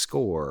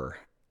score,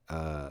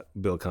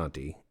 Bill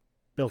Conti,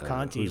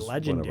 who's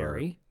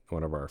legendary,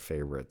 one of our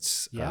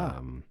favorites. Yeah.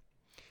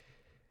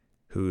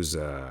 Who's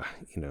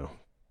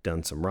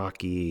done some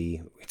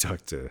Rocky. We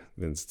talked to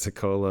Vince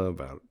Ticola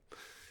about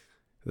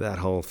that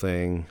whole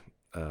thing.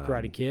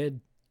 Karate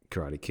Kid.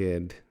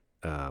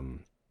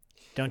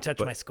 Don't touch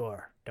my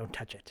score. Don't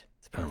touch it.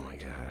 Oh my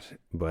God.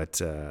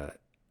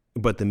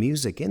 But the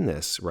music in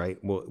this, right,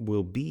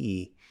 will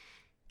be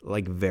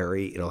like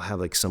it'll have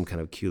like some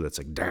kind of cue that's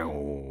like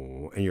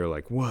down, and you're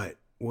like, what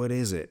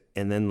is it?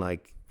 And then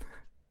like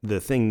the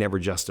thing never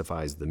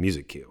justifies the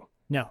music cue.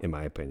 No. In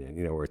my opinion,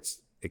 where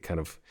it kind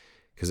of,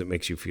 because it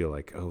makes you feel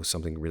like, oh,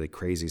 something really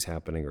crazy is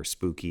happening or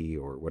spooky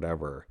or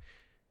whatever.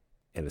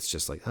 And it's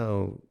just like,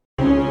 oh.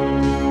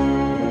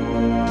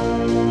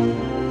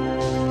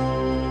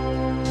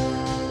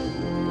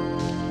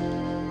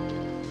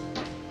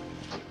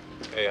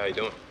 Hey, how you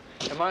doing?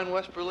 Am I in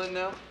West Berlin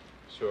now?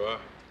 Sure are.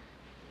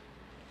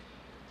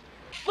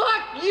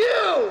 Fuck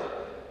you!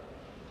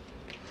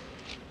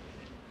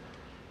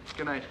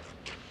 Good night.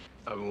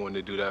 I've been wanting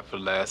to do that for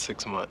the last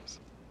 6 months.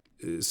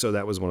 So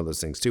that was one of those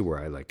things too, where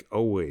I have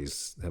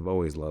always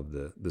loved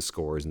the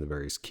scores and the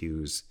various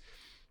cues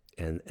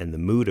and the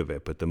mood of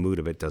it, but the mood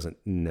of it doesn't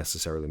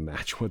necessarily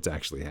match what's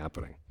actually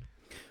happening.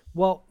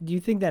 Well, do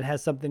you think that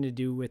has something to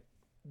do with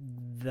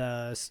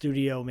the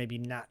studio maybe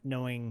not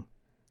knowing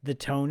the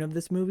tone of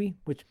this movie,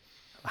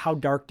 how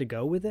dark to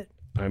go with it?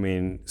 I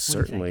mean,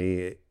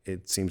 certainly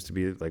it seems to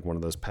be like one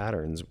of those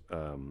patterns,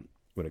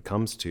 when it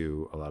comes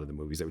to a lot of the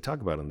movies that we talk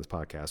about on this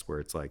podcast, where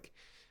it's like,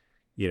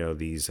 you know,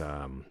 these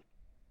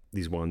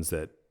ones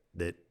that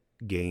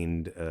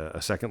gained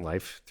a second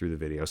life through the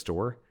video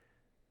store.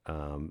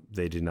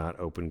 They did not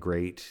open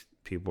great.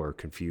 People are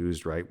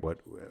confused, right?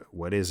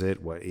 What is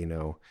it? What, you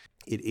know,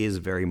 it is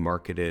very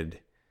marketed,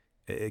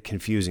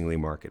 confusingly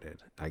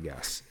marketed, I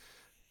guess.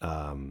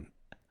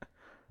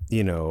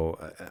 You know,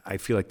 I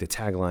feel like the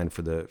tagline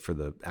for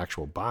the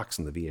actual box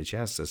in the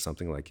VHS says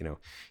something like, you know,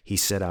 he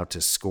set out to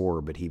score,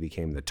 but he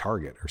became the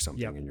target or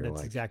something. Yep, and you're that's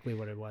like, exactly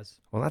what it was.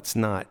 well, that's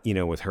not, you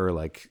know, with her,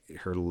 like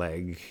her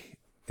leg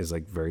is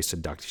like very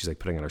seductive. She's like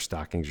putting on her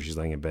stockings, or she's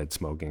laying in bed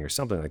smoking or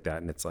something like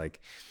that. And it's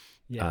like,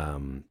 Yeah.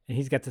 And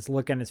he's got this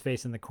look on his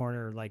face in the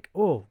corner like,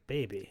 oh,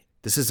 baby.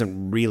 this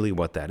isn't really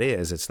what that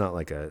is. It's not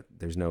like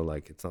it's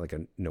not like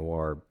a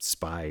noir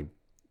spy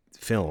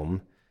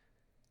film,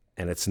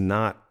 and it's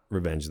not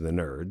Revenge of the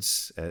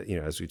Nerds. You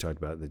know, as we talked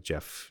about, the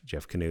Jeff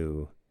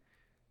Kanu,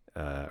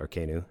 or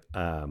Kanu,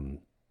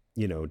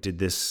 you know, did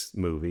this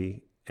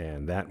movie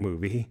and that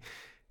movie.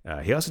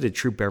 He also did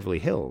Troop Beverly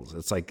Hills.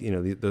 It's like, you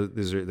know,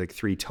 those are like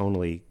three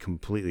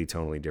completely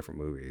tonally different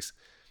movies.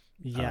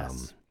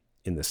 Yes.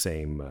 In the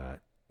same,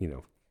 you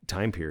know,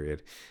 time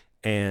period.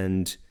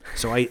 And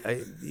so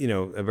I you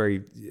know,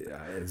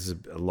 this is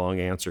a long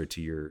answer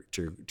to your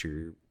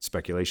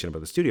speculation about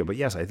the studio, but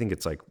yes, I think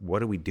it's like, what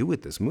do we do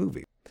with this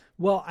movie?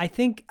 Well, I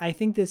think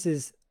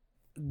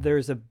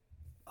there's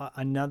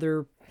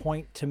another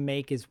point to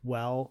make as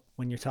well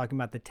when you're talking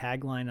about the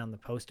tagline on the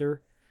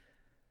poster.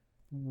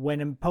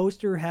 When a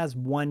poster has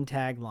one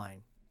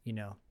tagline, you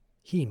know,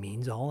 he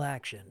means all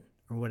action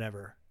or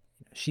whatever.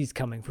 She's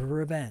coming for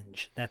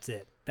revenge. That's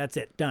it.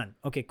 Done.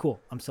 Okay, cool.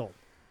 I'm sold.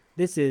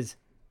 This is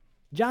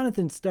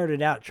Jonathan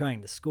started out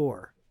trying to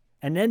score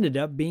and ended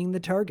up being the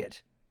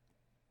target.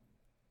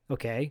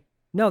 Okay.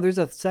 No, there's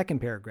a second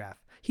paragraph.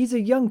 He's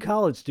a young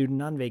college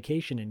student on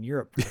vacation in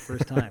Europe for the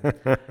first time.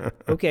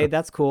 Okay,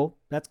 that's cool.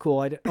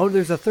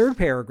 There's a third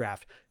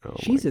paragraph.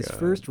 She's his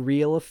first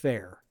real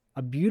affair.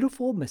 A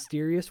beautiful,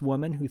 mysterious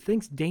woman who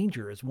thinks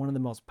danger is one of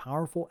the most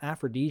powerful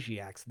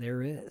aphrodisiacs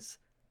there is.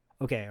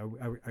 Okay,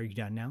 are you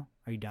done now?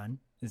 Are you done?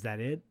 Is that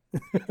it?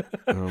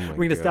 We're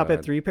going to stop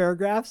at 3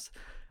 paragraphs?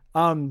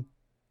 Fair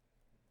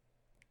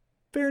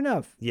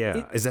enough.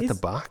 Yeah. Is that the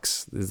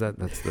box?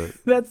 That's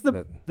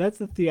the that's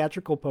the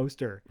theatrical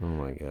poster. Oh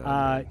my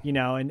God. You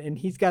know, and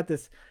he's got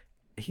this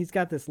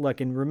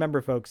look. And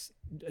remember, folks,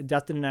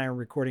 Dustin and I are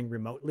recording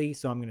remotely,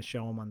 so I'm going to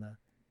show him on the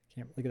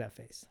camera. Look at that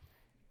face.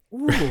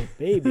 Ooh,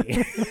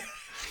 baby.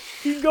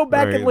 You can go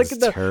back and look at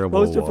the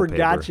poster for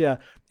Gotcha.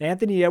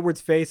 Anthony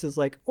Edwards' face is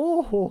like,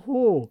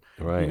 oh,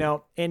 right. You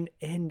know, and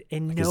like,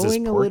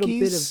 knowing a little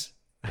bit of,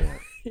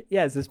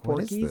 yeah, is this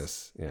Porky's? What is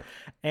this? Yeah.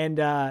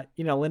 And,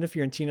 you know, Linda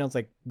Fiorentino's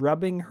like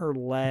rubbing her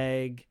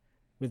leg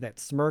with that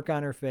smirk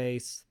on her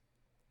face.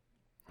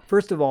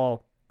 First of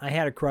all, I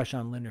had a crush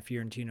on Linda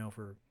Fiorentino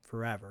for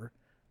forever,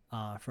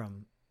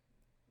 from,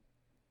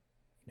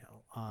 you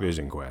know,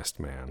 Vision Quest,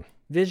 man.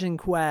 Vision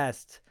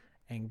Quest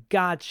and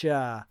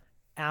Gotcha.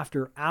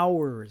 After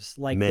Hours,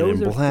 like Men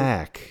those in are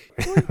Black.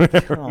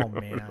 Oh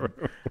man,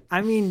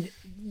 I mean,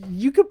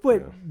 you could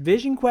put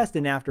Vision Quest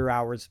and After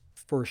Hours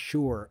for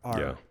sure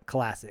are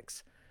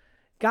classics.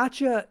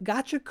 Gotcha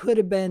could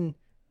have been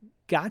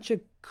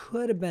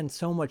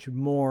so much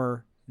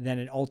more than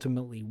it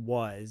ultimately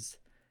was,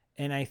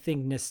 and I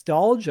think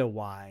nostalgia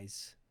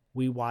wise,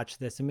 we watch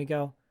this and we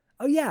go,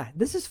 oh yeah,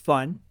 this is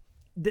fun.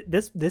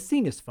 This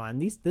scene is fun.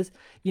 This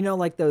you know,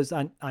 like those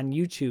on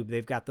YouTube,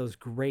 they've got those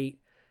great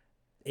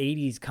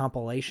 80s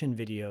compilation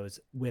videos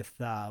with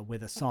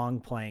a song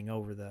playing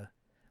over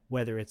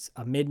whether it's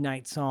a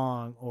midnight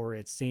song or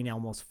it's St.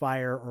 Elmo's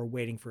Fire or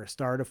Waiting for a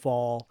Star to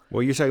Fall.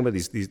 Well, you're talking about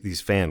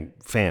these fan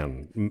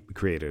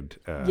created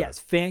yes,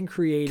 fan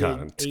created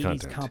 80s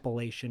content.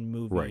 Compilation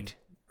movie,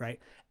 right?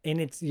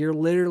 And you're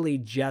literally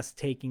just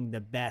taking the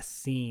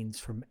best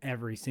scenes from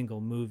every single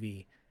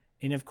movie,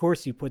 and of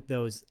course you put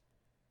those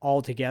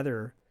all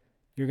together,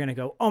 you're gonna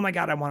go, oh my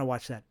God, I want to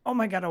watch that. Oh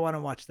my God, I want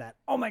to watch that.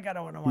 Oh my God,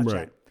 I want to watch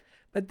that.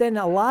 But then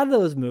a lot of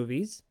those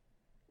movies,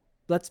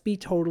 let's be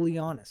totally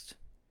honest,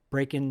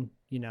 breaking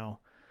the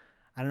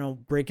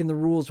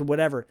rules or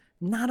whatever.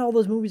 Not all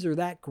those movies are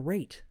that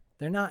great.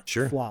 They're not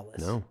flawless.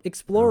 No.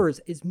 Explorers,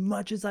 as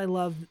much as I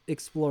love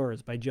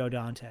Explorers by Joe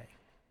Dante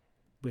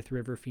with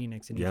River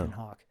Phoenix and Ethan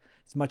Hawke,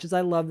 as much as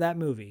I love that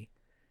movie,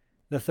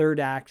 the third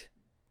act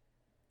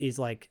is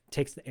like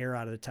takes the air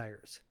out of the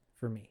tires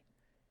for me,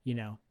 you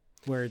know.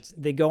 Where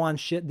they go on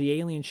the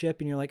alien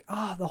ship, and you're like,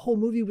 oh, the whole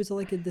movie was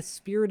like the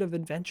spirit of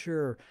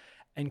adventure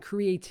and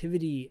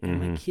creativity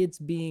and like kids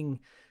being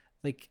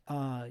like,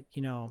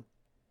 you know,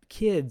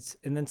 kids.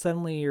 And then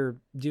suddenly you're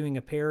doing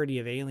a parody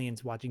of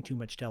aliens watching too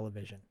much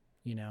television,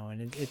 you know,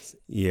 and it's.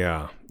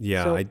 Yeah.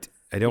 So,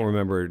 I don't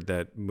remember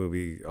that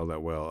movie all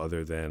that well,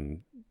 other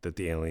than that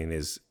the alien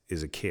is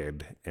a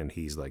kid and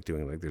he's like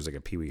doing like, there's like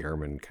a Pee Wee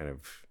Herman kind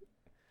of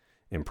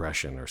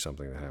impression or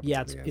something that happens.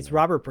 Yeah, it's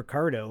Robert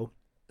Picardo.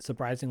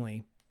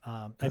 Surprisingly,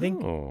 I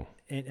think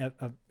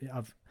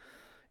of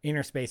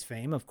Inner Space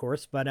fame, of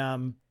course, but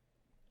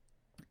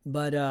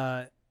But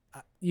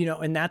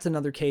and that's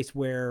another case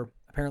where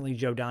apparently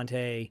Joe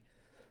Dante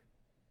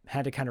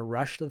had to kind of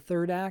rush the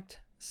third act,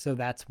 so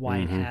that's why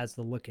it has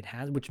the look it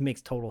has, which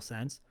makes total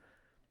sense.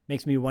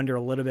 Makes me wonder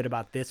a little bit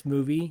about this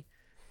movie,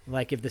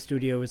 like if the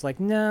studio was like,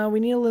 no, we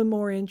need a little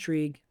more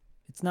intrigue.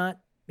 It's not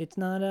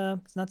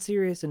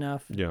serious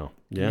enough. Yeah.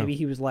 Maybe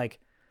he was like,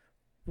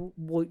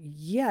 well,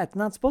 yeah, it's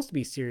not supposed to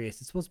be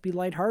serious. It's supposed to be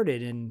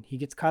lighthearted, and he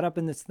gets caught up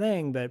in this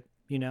thing. But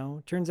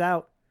turns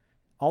out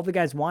all the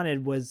guys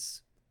wanted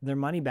was their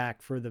money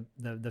back for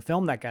the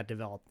film that got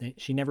developed.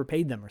 She never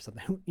paid them or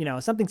something,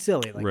 something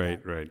silly like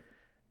that. Right.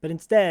 But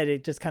instead,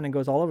 it just kind of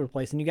goes all over the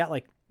place. And you got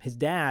like his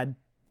dad,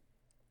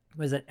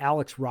 was it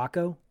Alex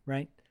Rocco,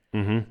 right?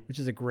 Mm-hmm. Which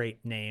is a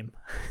great name.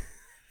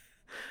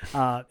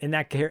 And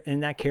that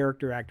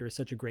character actor is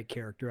such a great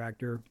character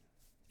actor,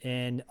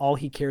 and all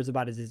he cares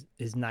about is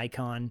his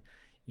Nikon,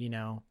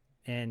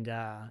 and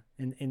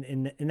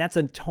that's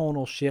a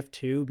tonal shift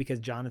too, because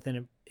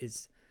Jonathan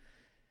is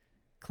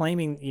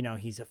claiming,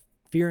 he's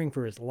fearing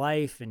for his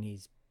life, and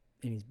he's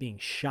being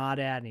shot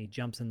at, and he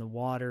jumps in the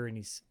water, and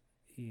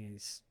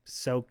he's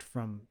soaked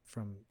from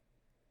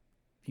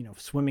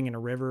swimming in a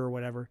river or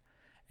whatever,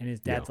 and his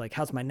dad's like,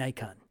 how's my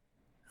Nikon?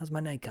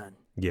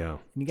 Yeah. And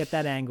you get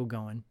that angle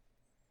going.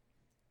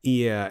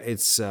 Yeah,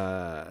 it's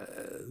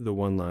the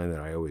one line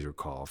that I always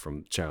recall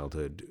from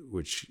childhood,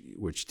 which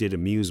did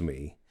amuse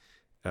me,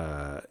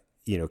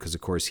 because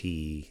of course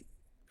he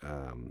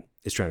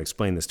is trying to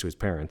explain this to his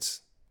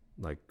parents,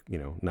 like,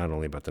 not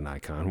only about the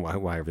Nikon,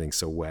 why everything's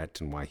so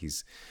wet and why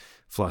he's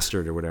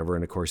flustered or whatever,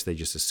 and of course they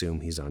just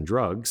assume he's on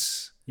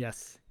drugs.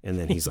 Yes. And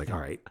then he's like, all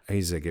right,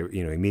 he's like,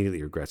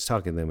 immediately regrets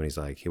talking to them, and he's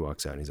like, he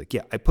walks out and he's like,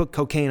 yeah, I put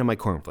cocaine on my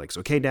cornflakes,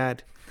 okay,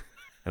 Dad?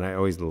 And I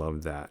always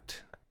loved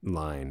that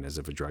line, as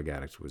if a drug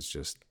addict was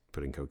just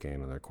putting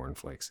cocaine on their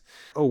cornflakes.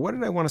 Oh, what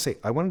did I want to say?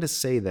 I wanted to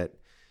say that,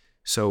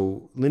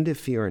 so Linda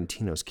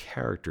Fiorentino's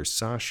character,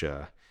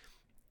 Sasha,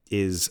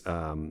 is,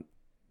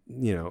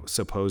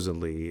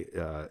 supposedly,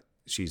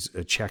 she's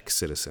a Czech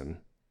citizen,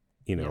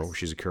 Yes.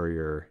 She's a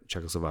courier,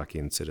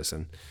 Czechoslovakian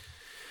citizen,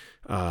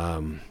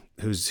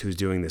 who's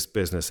doing this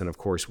business. And of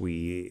course,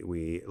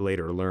 we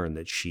later learn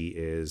that she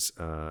is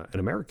an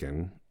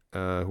American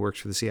who works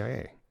for the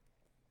CIA.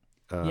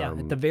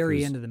 At the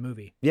very end of the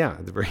movie. Yeah,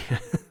 at the very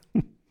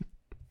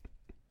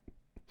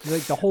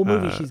like the whole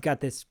movie, she's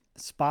got this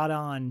spot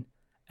on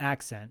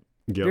accent.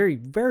 Yep. Very,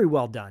 very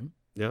well done,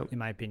 Yep. in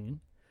my opinion.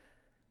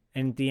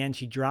 And at the end,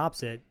 she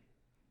drops it,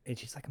 and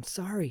she's like, I'm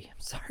sorry,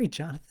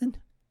 Jonathan.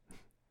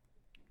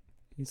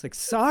 He's like,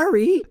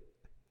 sorry,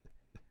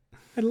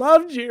 I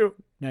loved you.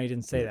 No, he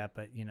didn't say that,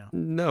 but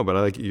No, but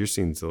I like your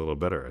scene's a little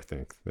better, I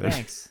think.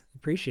 Thanks,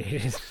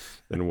 appreciate it.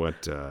 Than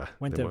what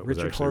Went than to what was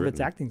Richard actually Horvitz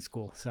written. acting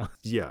school, so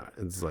Yeah,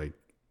 it's like,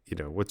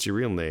 what's your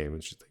real name?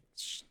 And she's like,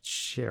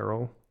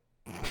 Cheryl.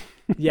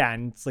 yeah,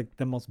 and it's like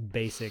the most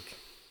basic.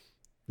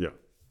 Yeah.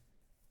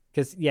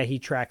 Because he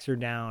tracks her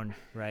down,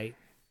 right,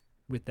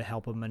 with the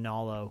help of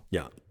Manolo.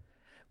 Yeah.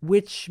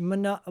 Which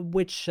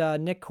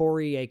Nick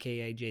Corey,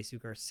 aka Jesus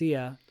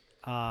Garcia,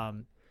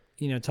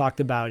 talked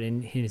about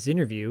in his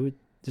interview.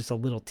 Just a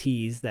little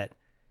tease that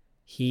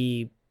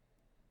he's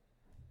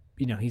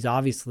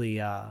obviously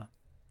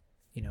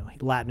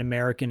Latin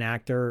American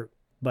actor,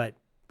 but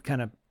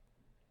kind of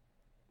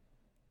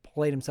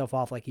played himself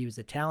off like he was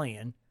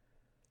Italian,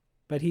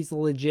 but he's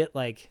legit,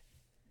 like,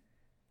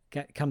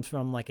 comes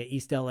from like a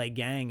East LA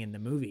gang in the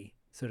movie,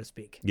 so to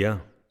speak. Yeah.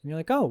 And you're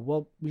like, oh,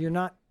 well, you're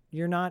not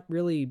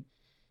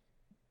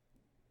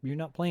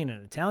playing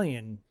an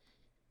Italian.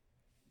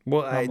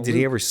 Well, did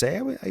he ever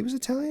say he was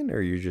Italian,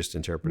 or you're just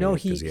interpreting No,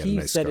 it because he had a he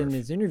nice said scarf? in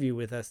his interview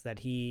with us that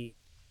he,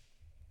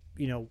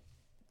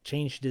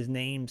 changed his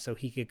name so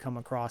he could come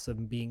across as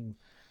being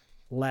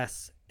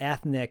less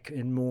ethnic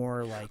and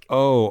more like.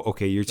 Oh,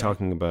 okay. You're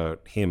talking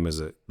about him as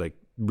a, like,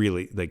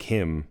 really, like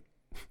him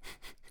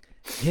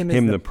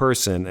the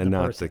person, and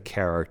not the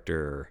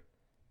character,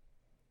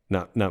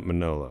 not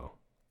Manolo.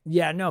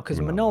 Yeah, no, because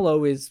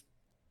Manolo is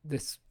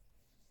this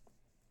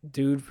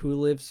dude who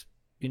lives,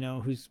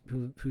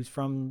 who's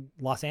from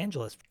Los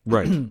Angeles,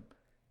 Right?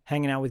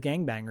 hanging out with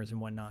gangbangers and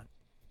whatnot.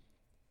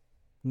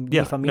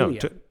 Yeah, no,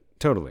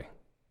 totally.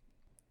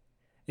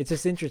 It's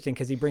just interesting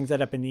because he brings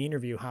that up in the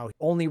interview, how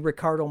only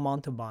Ricardo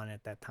Montalban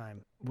at that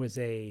time was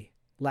a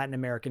Latin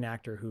American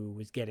actor who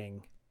was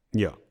getting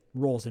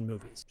roles in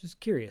movies. Just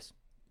curious.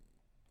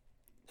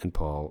 And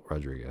Paul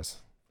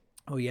Rodriguez.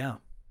 Oh yeah,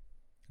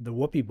 the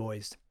Whoopee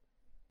Boys.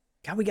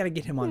 God, we got to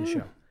get him on the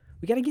show.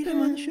 We got to get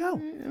him on the show.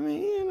 I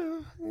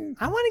mean,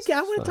 I want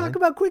to talk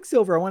about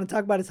Quicksilver. I want to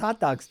talk about his hot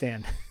dog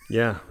stand.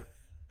 Yeah.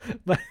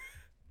 but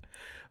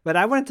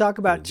I want to talk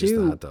about just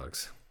too. the hot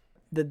dogs.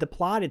 The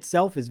plot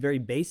itself is very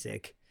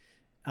basic,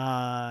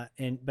 but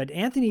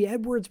Anthony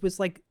Edwards was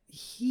like,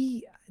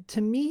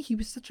 to me he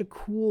was such a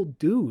cool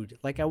dude.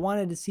 Like, I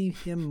wanted to see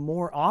him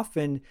more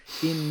often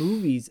in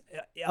movies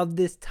of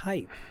this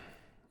type,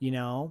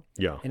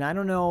 Yeah. And I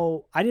don't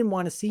know, I didn't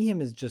want to see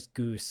him as just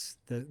Goose,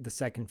 the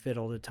second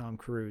fiddle to Tom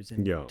Cruise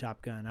in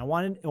Top Gun. I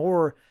wanted,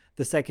 or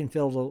the second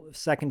fiddle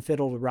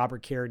to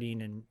Robert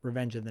Carradine in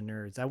Revenge of the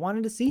Nerds. I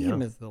wanted to see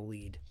him as the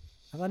lead.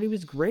 I thought he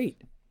was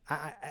great.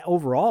 I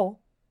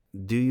overall.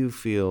 Do you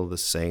feel the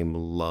same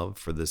love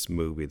for this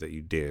movie that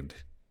you did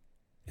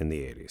in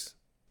the 80s?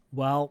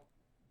 Well,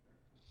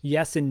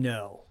 yes and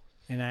no.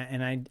 And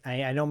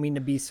I don't mean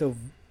to be so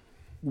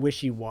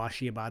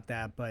wishy-washy about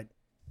that, but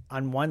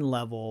on one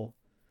level,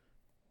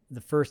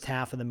 the first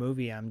half of the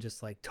movie, I'm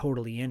just like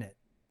totally in it.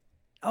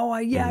 Oh,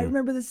 I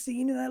remember this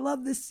scene and I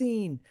love this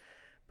scene.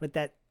 But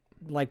that,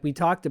 like we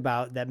talked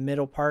about, that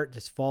middle part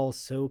just falls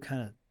so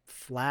kind of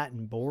flat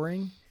and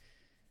boring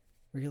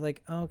where you're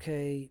like,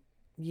 okay,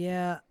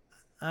 yeah,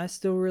 I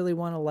still really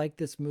want to like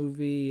this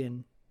movie.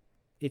 And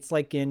it's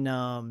like in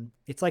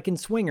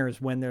Swingers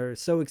when they're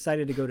so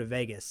excited to go to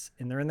Vegas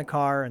and they're in the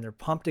car and they're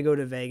pumped to go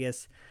to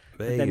Vegas.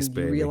 Vegas, but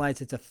then you realize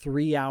it's a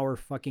 3-hour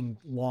fucking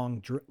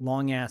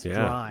long ass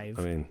drive.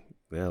 I mean,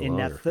 yeah, in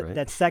longer, right?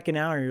 that second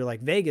hour, you're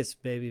like, Vegas,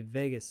 baby,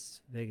 Vegas,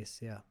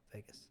 yeah,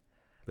 Vegas.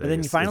 But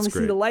then you finally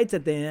see the lights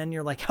at the end.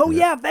 You're like, oh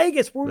yeah,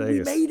 Vegas,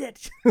 we made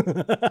it.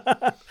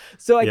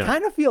 So I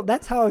kind of feel,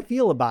 that's how I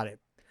feel about it.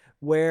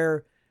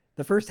 Where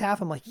the first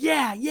half, I'm like,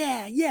 yeah,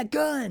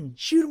 gun,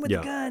 shoot him with the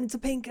gun. It's a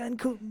paint gun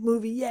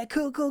movie. Yeah,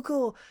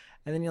 cool.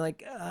 And then you're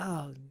like,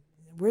 oh,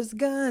 where's the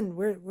gun?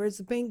 Where's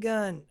the paint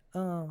gun?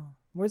 Oh,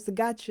 where's the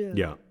gotcha?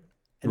 Yeah.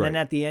 And then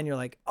at the end, you're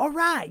like, all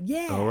right.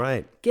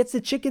 Gets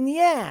the chick in the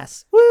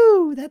ass.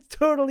 Woo, that's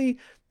totally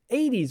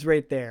 80s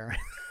right there.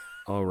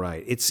 All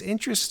right. It's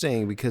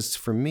interesting because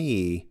for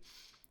me,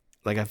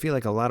 like, I feel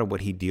like a lot of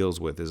what he deals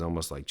with is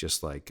almost like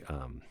just like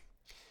kind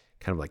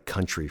of like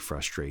country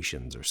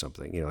frustrations or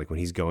something, you know, like when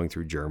he's going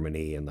through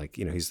Germany and like,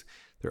 you know,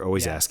 they're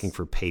always asking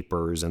for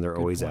papers and they're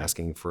always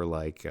asking for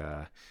like,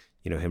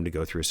 you know, him to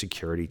go through a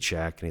security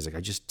check. And he's like,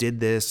 I just did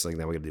this. Like,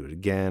 now we got to do it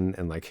again.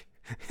 And like,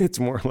 it's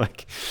more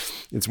like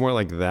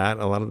that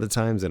a lot of the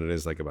times than it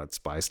is like about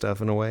spy stuff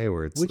in a way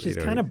where it's, which is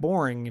kind of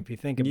boring if you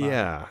think about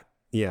it.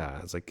 Yeah.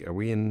 It's like, are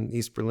we in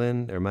East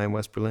Berlin or am I in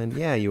West Berlin?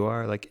 Yeah, you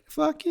are. Like,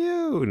 fuck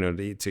you,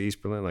 to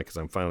East Berlin. Like, cause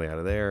I'm finally out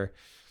of there.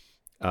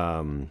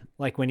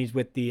 Like when he's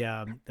with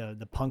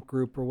the punk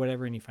group or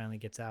whatever, and he finally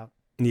gets out.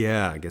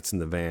 Yeah. Gets in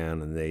the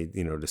van and they,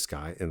 you know,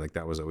 disguise. And like,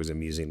 that was always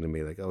amusing to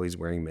me. Like, oh, he's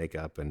wearing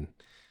makeup and,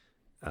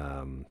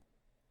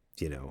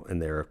 you know,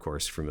 and they're of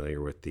course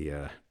familiar with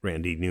the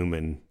Randy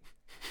Newman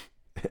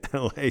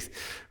LA.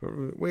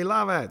 We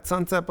love it.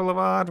 Sunset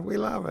Boulevard. We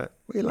love it.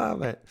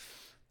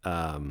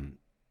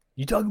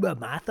 You talking about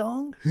my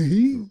thong?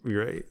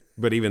 Right.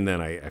 But even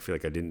then, I feel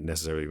like I didn't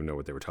necessarily even know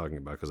what they were talking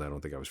about because I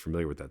don't think I was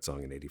familiar with that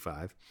song in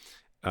 '85.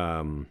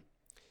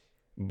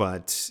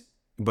 But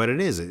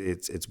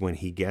it's when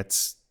he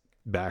gets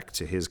back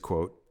to his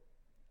quote,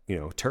 you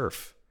know,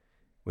 turf.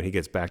 When he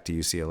gets back to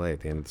UCLA at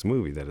the end of this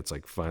movie, that it's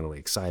like finally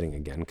exciting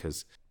again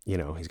because, you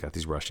know, he's got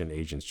these Russian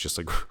agents just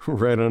like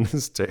right on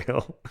his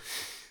tail.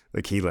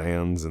 Like he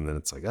lands and then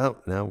it's like, oh,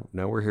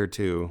 now we're here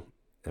too.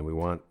 And we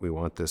want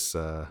this,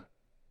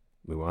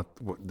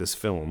 this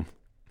film.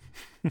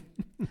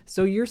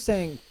 So you're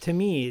saying, to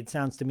me, it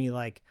sounds to me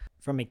like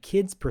from a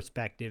kid's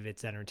perspective,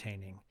 it's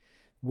entertaining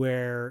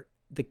where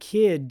the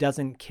kid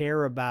doesn't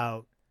care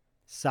about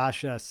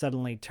Sasha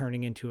suddenly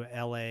turning into a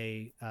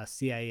LA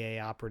CIA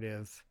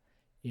operative,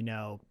 you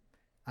know,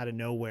 out of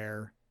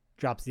nowhere,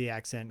 drops the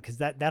accent. Cause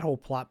that whole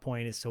plot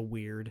point is so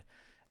weird.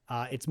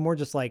 It's more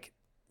just like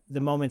the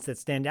moments that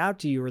stand out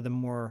to you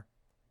are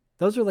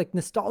those are like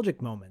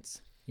nostalgic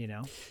moments, you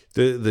know?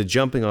 The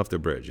jumping off the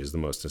bridge is the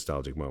most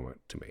nostalgic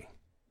moment to me.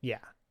 Yeah.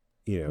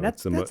 You know,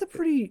 it's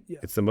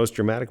the most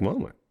dramatic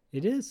moment.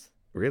 It is.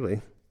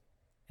 Really.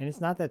 And it's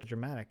not that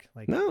dramatic.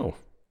 Like, no.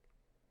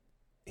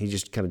 He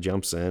just kind of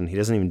jumps in. He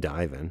doesn't even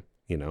dive in,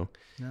 you know?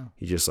 No.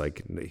 He just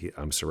like,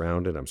 I'm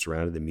surrounded.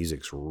 The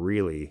music's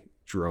really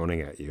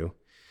droning at you.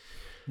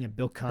 Yeah,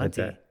 Bill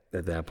Conti.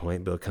 At that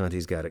point, Bill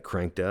Conti's got it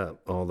cranked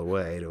up all the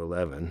way to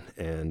 11.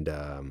 And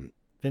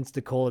Vince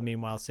DiCola,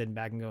 meanwhile, sitting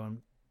back and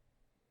going,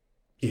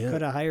 you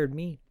could have hired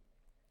me.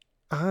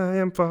 I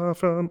am far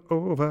from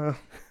over.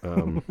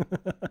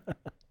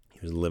 He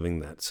was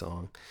living that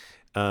song.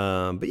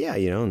 But yeah,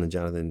 you know, and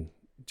then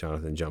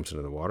Jonathan jumps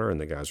into the water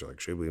and the guys are like,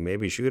 should we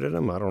maybe shoot at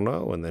him? I don't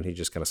know. And then he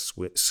just kind of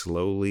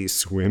slowly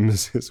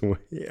swims his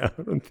way out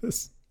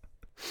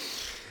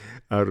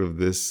of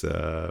this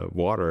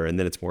water. And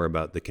then it's more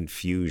about the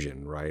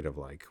confusion, right? Of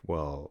like,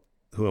 well,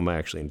 who am I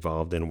actually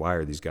involved in? Why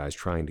are these guys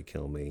trying to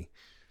kill me?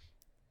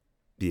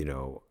 You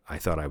know, I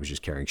thought I was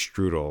just carrying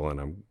strudel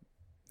and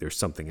there's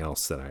something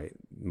else that I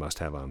must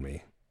have on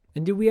me.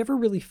 And do we ever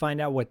really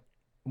find out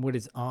what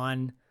is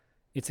on?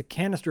 It's a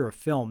canister of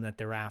film that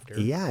they're after.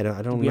 Yeah, I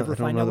don't know. Do we ever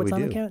find out what's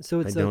on the canister? So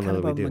it's kind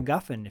of a do.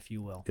 MacGuffin, if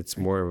you will. It's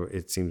more.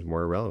 It seems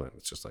more irrelevant.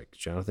 It's just like,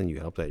 Jonathan, you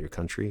helped out your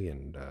country,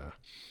 and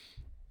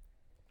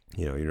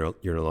you know,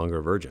 you're no longer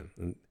a virgin,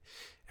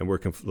 and we're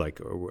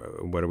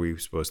what are we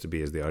supposed to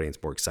be as the audience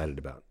more excited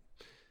about?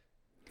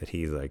 That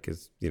he like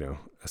is, you know,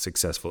 a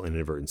successful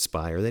inadvertent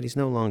spy, or that he's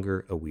no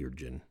longer a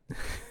weirgin.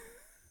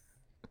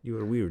 You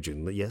were a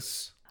weirgin,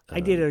 yes.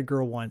 I dated a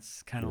girl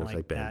once, kind of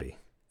like that, Bambi.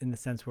 in the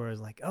sense where I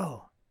was like,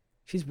 oh,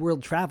 she's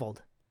world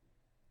traveled.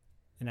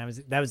 And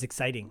that was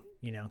exciting,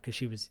 you know, because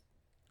she was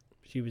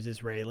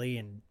Israeli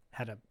and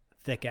had a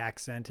thick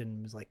accent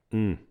and was like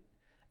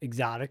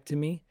exotic to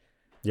me.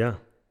 Yeah.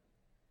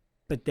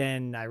 But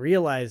then I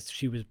realized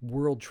she was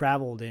world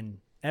traveled in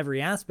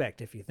every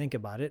aspect, if you think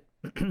about it.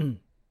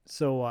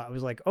 So I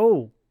was like,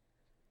 oh,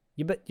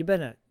 you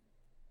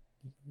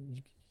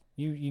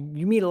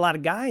meet a lot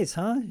of guys,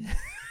 huh?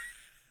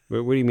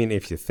 What do you mean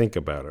if you think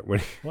about it?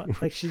 What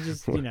Like she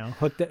just, you know,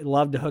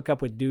 loved to hook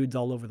up with dudes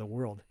all over the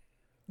world.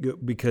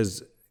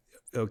 Because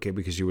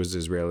she was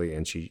Israeli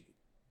and she,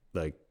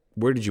 like,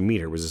 where did you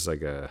meet her? Was this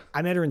like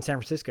I met her in San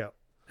Francisco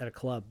at a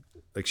club.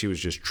 Like she was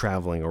just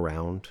traveling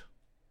around?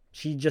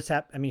 She just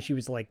she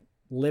was like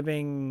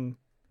she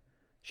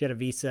had a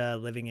visa,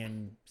 living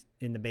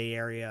in the Bay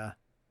Area,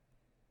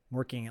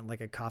 working at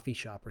like a coffee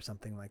shop or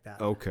something like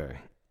that. Okay.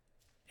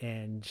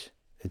 And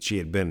she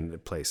had been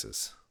at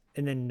places.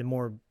 And then the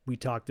more we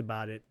talked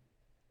about it,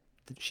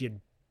 she had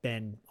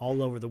been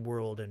all over the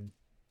world and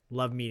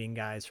loved meeting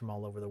guys from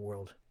all over the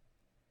world.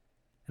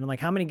 And I'm like,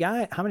 how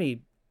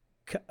many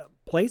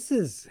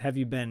places have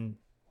you been?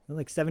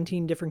 Like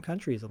 17 different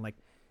countries. I'm like,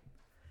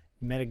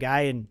 you met a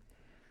guy in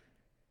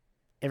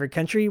every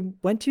country you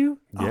went to?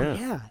 Yeah. Oh,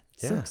 yeah.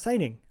 It's so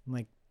exciting. I'm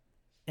like,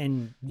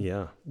 and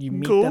yeah, you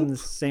meet them the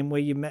same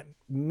way you met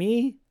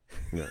me?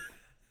 Yeah.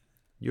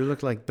 You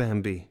look like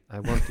Bambi. I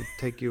want to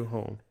take you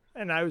home.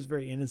 And I was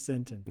very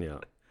innocent. And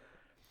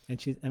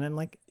I'm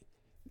like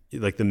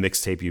the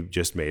mixtape you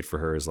just made for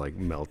her is like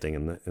melting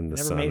in the never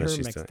sun. Never made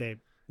her mixtape.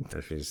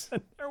 I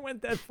never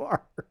went that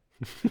far.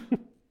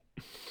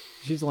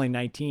 She's only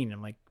 19.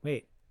 I'm like,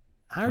 wait,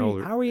 how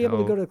are you able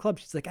to go to the club?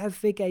 She's like, I have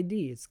fake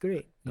ID. It's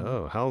great. You know?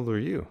 Oh, how old are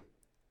you?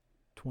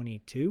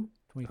 22,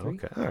 23.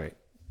 Okay, all right.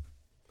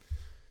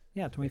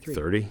 Yeah, 23.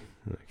 30?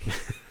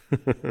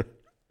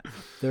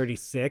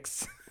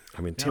 36.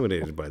 I'm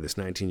intimidated by this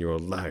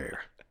 19-year-old liar.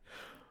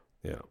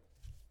 Yeah.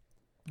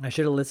 I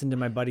should have listened to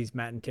my buddies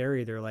Matt and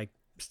Terry. They're like,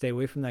 stay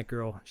away from that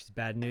girl. She's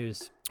bad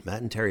news.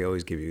 Matt and Terry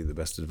always give you the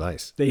best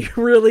advice. They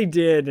really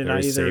did. And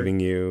they're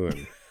saving you.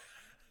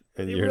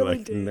 And you're really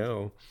like, did.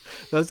 No.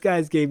 Those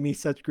guys gave me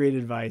such great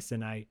advice,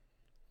 and I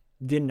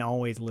didn't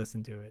always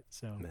listen to it.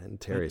 So Matt and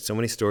Terry. So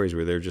many stories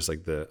where they're just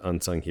like the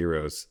unsung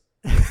heroes.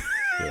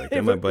 You're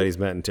like, my buddies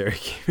Matt and Terry.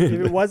 If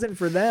it wasn't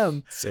for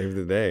them. Save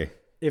the day.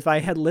 If I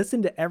had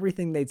listened to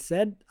everything they'd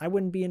said, I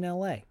wouldn't be in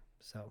LA.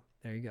 So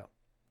there you go.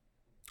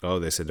 Oh,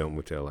 they said don't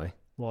move to LA?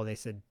 Well, they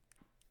said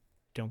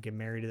don't get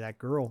married to that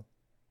girl,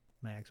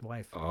 my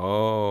ex-wife.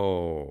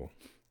 Oh.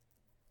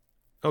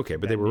 Okay,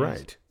 but they were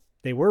right.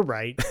 They were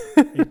right.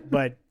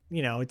 But,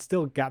 you know, it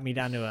still got me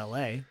down to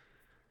LA.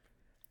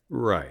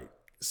 Right.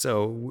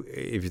 So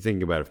if you're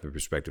thinking about it from the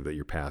perspective that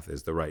your path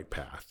is the right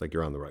path, like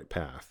you're on the right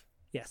path.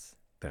 Yes.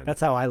 Then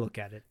that's how I look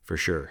at it. For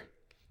sure.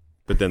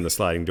 But then the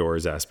sliding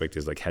doors aspect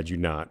is like, had you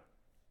not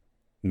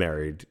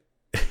married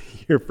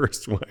your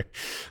first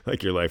wife,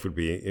 like your life would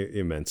be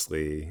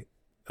immensely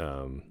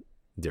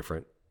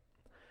different.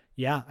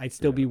 Yeah, I'd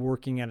still be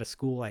working at a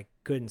school I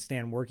couldn't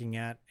stand working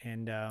at.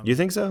 And you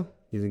think so?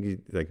 You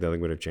think like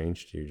nothing would have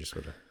changed? You just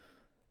would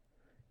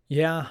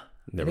have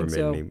never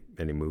made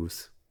any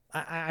moves?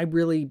 I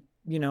really,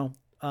 you know,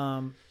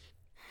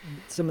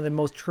 some of the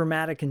most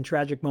traumatic and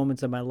tragic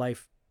moments of my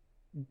life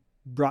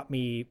brought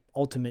me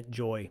ultimate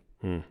joy.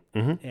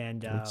 Mm-hmm.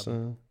 And,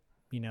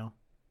 you know.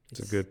 It's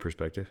a good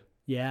perspective.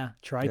 Yeah,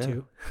 try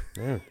to.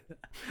 Yeah.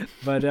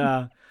 But,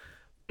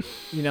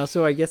 you know,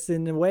 so I guess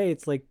in a way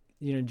it's like,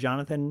 you know,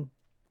 Jonathan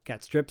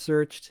got strip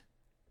searched.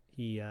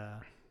 He,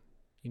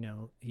 you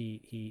know,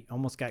 he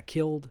almost got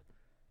killed.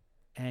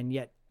 And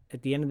yet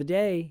at the end of the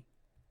day,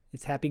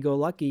 it's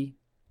happy-go-lucky.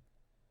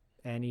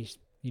 And he's,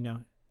 you know,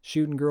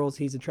 shooting girls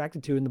he's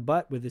attracted to in the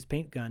butt with his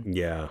paint gun.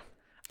 Yeah.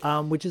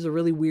 Which is a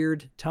really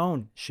weird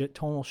tonal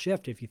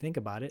shift if you think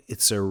about it.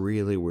 It's a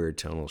really weird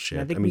tonal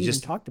shift. And I think we even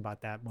talked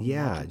about that. When we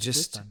watched it the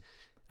first time.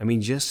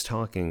 Just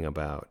talking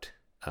about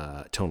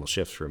tonal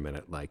shifts for a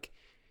minute, like,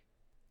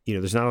 you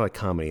know, there's not a lot of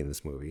comedy in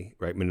this movie,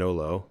 right?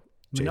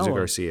 Jason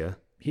Garcia.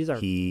 He's our,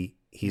 you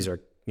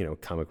know,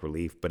 comic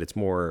relief, but it's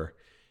more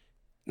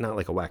not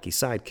like a wacky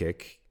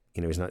sidekick.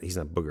 You know, he's not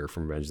Booger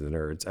from Revenge of the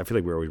Nerds. I feel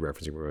like we're always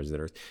referencing Revenge of the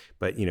Nerds,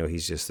 but you know,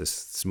 he's just this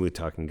smooth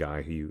talking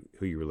guy who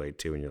you relate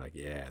to, and you're like,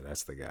 yeah,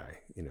 that's the guy.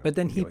 You know. But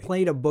then he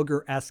played a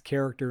Booger-esque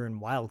character in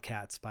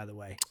Wildcats, by the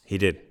way. He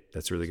did.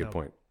 That's a really good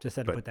point. Just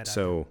had to put that out.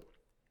 So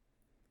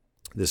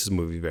this is a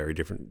movie very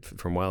different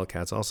from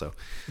Wildcats, also.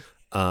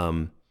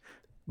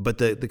 But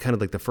the kind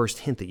of like the first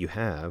hint that you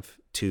have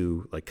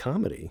to like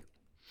comedy,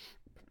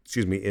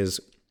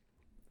 is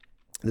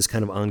this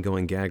kind of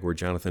ongoing gag where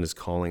Jonathan is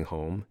calling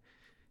home.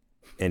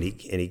 And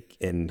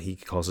he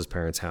calls his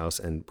parents' house,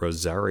 and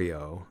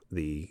Rosario,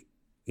 the,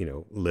 you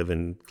know,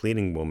 live-in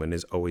cleaning woman,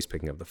 is always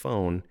picking up the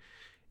phone,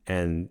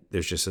 and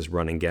there's just this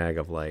running gag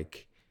of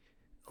like,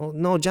 oh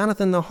no,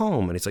 Jonathan, no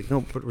home, and he's like,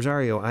 no, but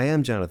Rosario, I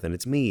am Jonathan,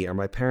 it's me. Are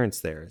my parents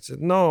there? It's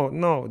like,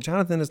 no,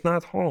 Jonathan is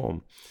not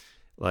home.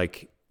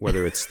 Like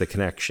whether it's the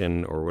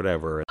connection or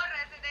whatever.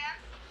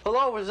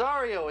 Hello,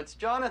 Rosario, it's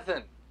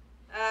Jonathan.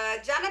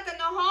 Jonathan,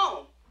 no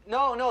home.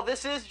 No,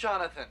 this is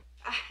Jonathan.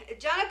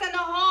 Jonathan no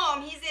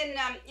home. He's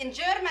in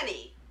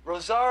Germany.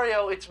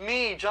 Rosario, it's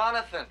me,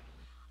 Jonathan.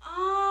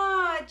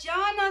 Ah,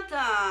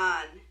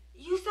 Jonathan.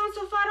 You sound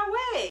so far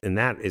away. And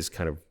that is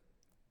kind of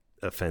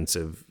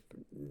offensive,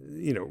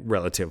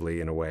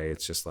 relatively in a way.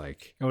 It's just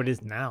like, Oh, it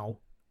is now.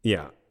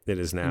 yeah, it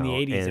is now. In the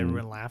 80s, And,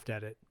 everyone laughed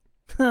at it.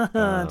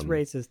 It's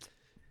racist.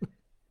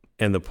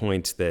 and the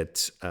point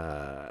that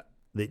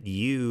that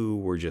you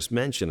were just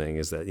mentioning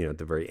is that, at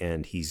the very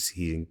end,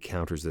 he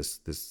encounters this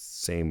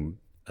same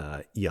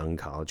young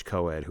college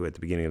co-ed who at the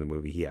beginning of the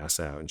movie he asks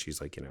out, and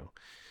she's like,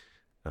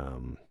 I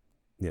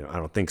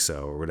don't think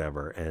so, or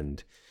whatever.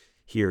 And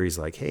here he's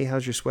like, hey,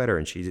 how's your sweater?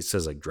 And she just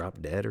says like,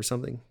 drop dead or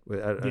something.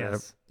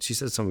 Yes. She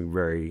says something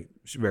very,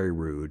 very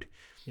rude.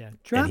 Yeah.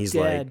 Drop he's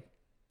dead. like,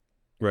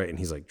 right. And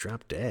he's like,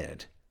 drop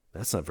dead.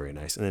 That's not very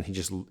nice. And then he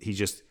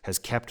just has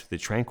kept the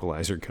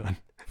tranquilizer gun.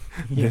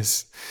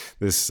 this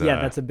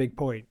that's a big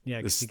point.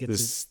 Yeah. 'Cause he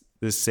gets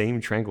this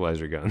same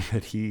tranquilizer gun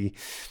that he,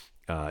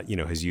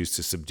 has used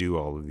to subdue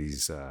all of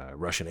these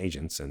Russian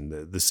agents, and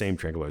the same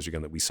tranquilizer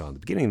gun that we saw in the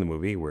beginning of the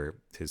movie where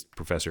his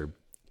professor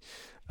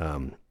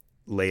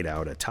laid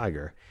out a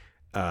tiger.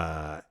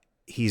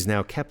 He's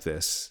now kept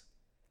this,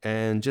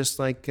 and just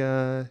like,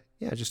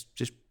 just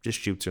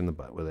shoots her in the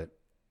butt with it.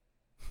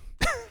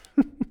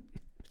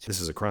 This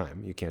is a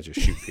crime. You can't just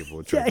shoot people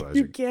with tranquilizer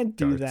you can't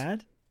do darts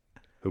that.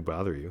 who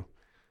bother you.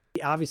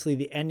 Obviously,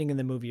 the ending of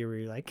the movie where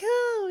you're like,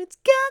 oh, it's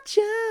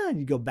gotcha. And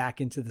you go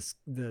back into the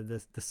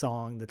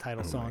song, the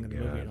title song of the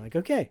movie. And you're like,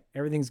 okay,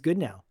 everything's good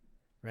now,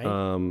 right?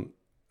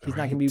 He's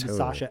not going to be with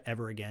Sasha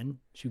ever again.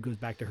 She goes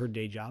back to her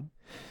day job.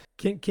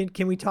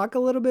 Can we talk a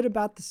little bit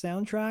about the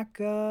soundtrack?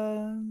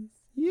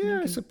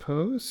 Yeah, I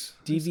suppose.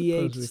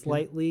 Deviate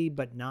slightly,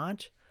 but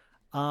not,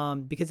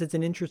 because it's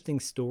an interesting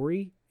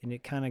story, and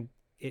it kind of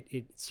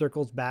it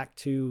circles back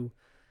to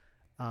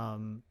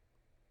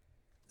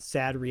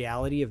sad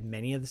reality of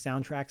many of the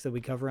soundtracks that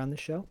we cover on the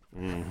show,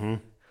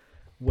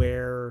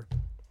 where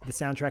the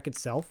soundtrack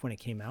itself, when it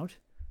came out,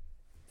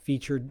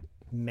 featured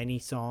many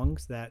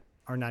songs that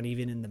are not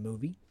even in the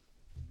movie.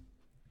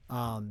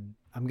 I'm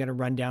going to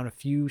run down a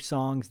few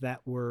songs that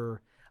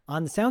were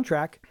on the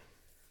soundtrack,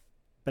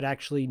 but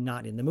actually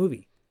not in the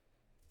movie.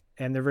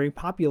 And they're very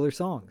popular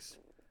songs.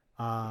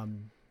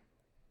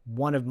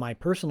 One of my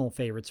personal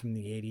favorites from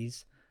the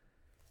 80s,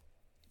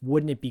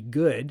 Wouldn't It Be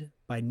Good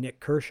by Nick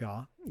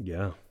Kershaw.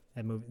 Yeah.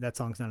 That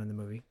song's not in the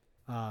movie.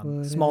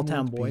 Small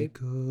Town Boy.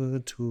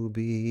 Good to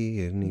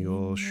be in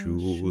your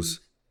shoes.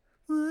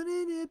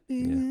 Wouldn't it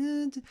be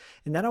good?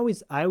 And I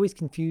always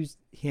confused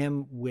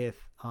him with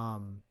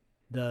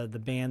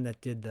the band that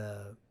did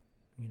the,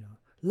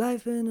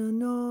 Life in a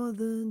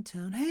Northern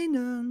Town. Hey,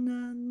 na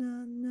na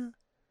na na,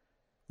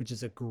 which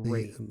is a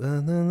great.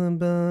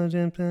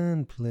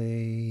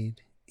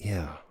 Played.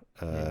 Yeah.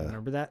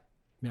 Remember that?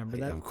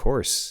 Of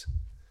course.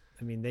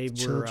 I mean, they were.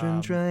 Children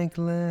drank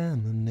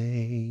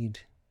lemonade.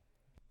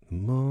 The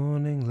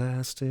morning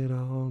lasted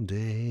all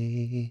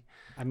day.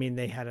 I mean,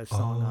 they had a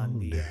song on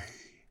the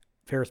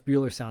Ferris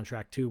Bueller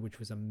soundtrack too, which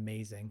was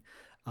amazing.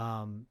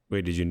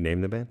 Wait, did you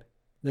name the band?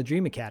 The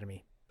Dream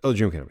Academy. Oh, the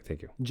Dream Academy.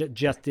 Thank you.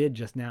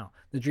 Just now.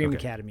 The Dream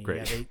Academy.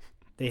 Great. Yeah,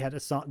 they had a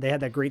song. They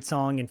had that great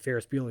song in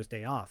Ferris Bueller's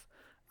Day Off.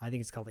 I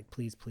think it's called like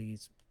Please,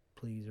 Please,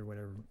 Please, or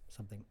whatever,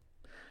 something.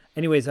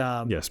 Anyways,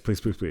 yes, please.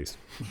 please.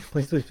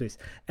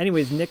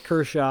 Anyways, Nick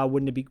Kershaw,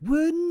 Wouldn't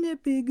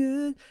It Be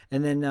Good?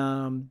 And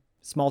then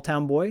Small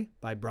Town Boy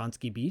by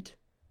Bronski Beat.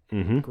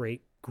 Mm-hmm.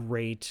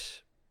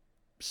 Great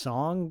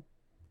song.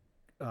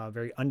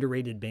 Very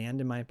underrated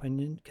band in my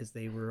opinion, because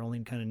they were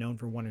only kind of known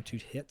for one or two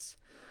hits.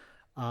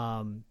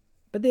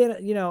 But they had,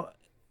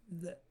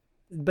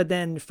 but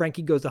then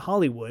Frankie Goes to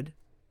Hollywood,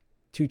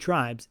 Two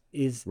Tribes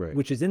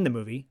which is in the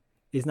movie,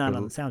 is not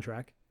on the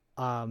soundtrack.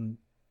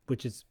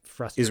 Which is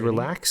frustrating. Is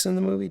Relax in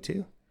the movie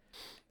too?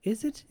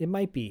 Is it? It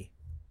might be.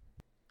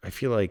 I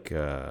feel like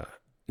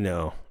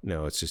no,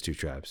 it's just Two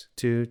Tribes.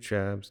 Two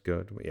Tribes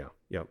go to, yeah,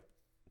 yep.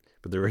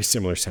 But they're very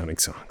similar sounding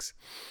songs.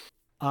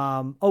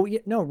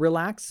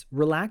 Relax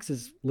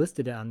is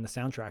listed on the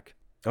soundtrack.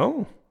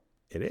 Oh,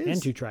 it is.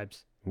 And Two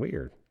Tribes.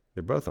 Weird.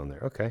 They're both on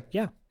there. Okay.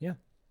 Yeah.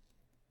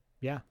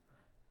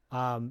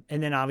 And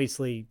then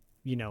obviously,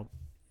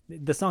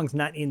 the song's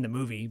not in the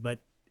movie, but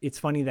it's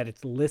funny that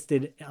it's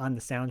listed on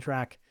the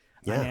soundtrack.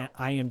 Yeah.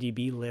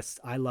 IMDb lists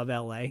I Love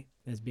LA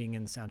as being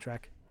in the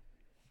soundtrack.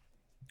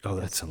 Oh,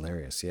 that's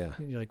hilarious. Yeah.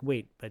 You're like,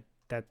 wait, but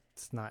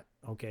that's not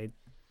okay,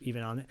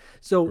 even on it.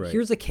 So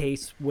Here's a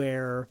case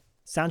where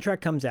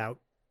soundtrack comes out,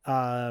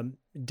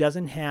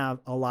 doesn't have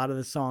a lot of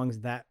the songs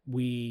that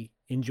we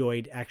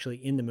enjoyed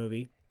actually in the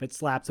movie, but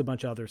slaps a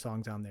bunch of other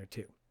songs on there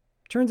too.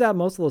 Turns out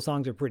most of those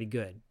songs are pretty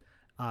good,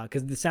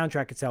 because the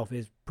soundtrack itself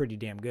is pretty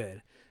damn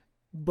good.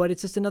 But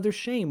it's just another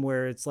shame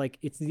where it's like,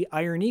 it's the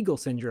Iron Eagle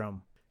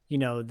syndrome.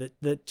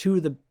 The two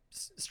of the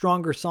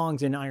stronger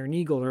songs in Iron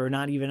Eagle are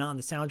not even on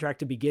the soundtrack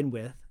to begin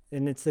with.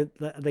 And it's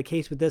the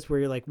case with this where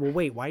you're like, well,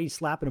 wait, why are you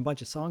slapping a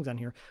bunch of songs on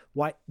here?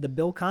 Why the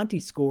Bill Conti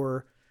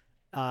score,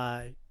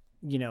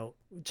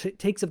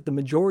 takes up the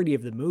majority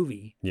of the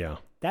movie. Yeah.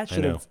 That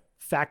should have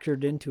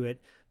factored into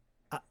it.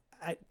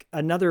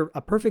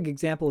 a perfect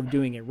example of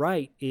doing it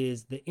right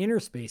is the Inner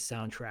Space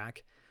soundtrack,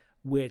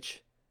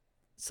 which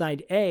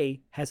side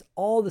A has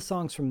all the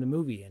songs from the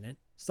movie in it.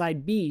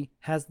 Side B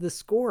has the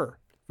score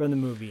from the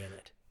movie in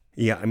it.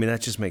 Yeah, I mean,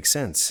 that just makes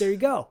sense. There you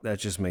go. That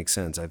just makes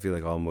sense. I feel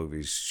like all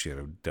movies should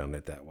have done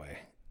it that way.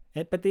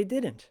 But they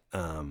didn't.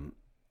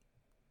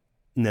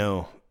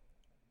 No,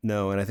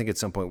 and I think at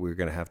some point we're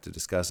going to have to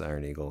discuss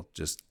Iron Eagle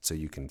just so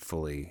you can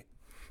fully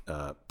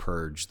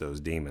purge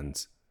those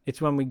demons. It's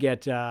when we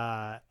get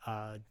Jason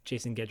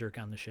Gedrick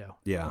on the show.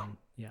 Yeah.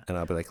 Yeah. And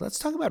I'll be like, let's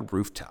talk about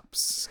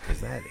Rooftops,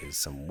 because that is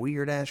some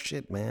weird ass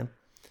shit, man.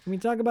 Can we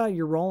talk about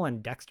your role on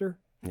Dexter?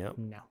 Yep.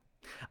 No.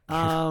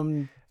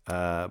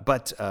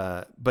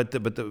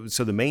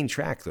 So the main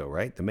track though,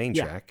 right? The main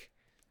track,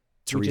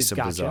 Teresa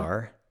Gotcha.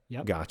 Bazaar,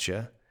 Yep.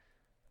 Gotcha.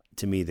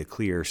 To me, the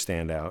clear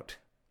standout.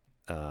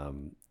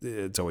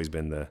 It's always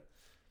been the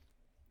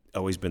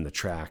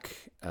track.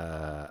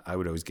 I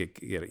would always get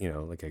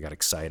like I got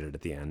excited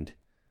at the end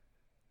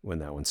when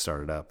that one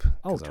started up.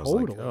 Oh, I was like,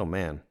 totally. oh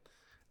man,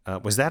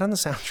 was that on the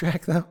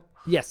soundtrack though?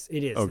 Yes,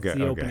 it is. Okay, it's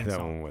the okay, opening that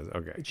song. one was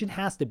okay. Which it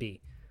has to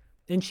be.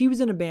 And she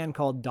was in a band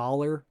called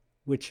Dollar,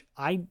 which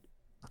I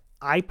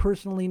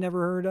personally never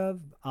heard of.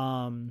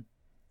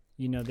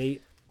 They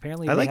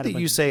apparently. I they like had a that bunch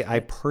you of say I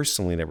hits.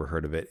 personally never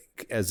heard of it,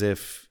 as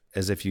if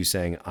you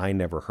saying I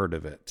never heard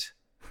of it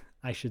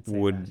I should say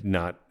would that.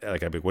 not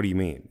like. I'd be, what do you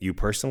mean? You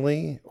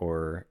personally,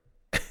 or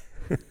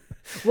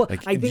Well,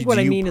 like, I think what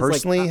I mean you is like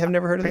personally have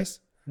never heard of this?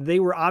 they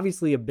were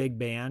obviously a big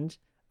band,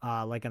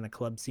 like on the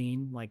club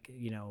scene, like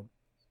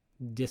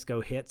disco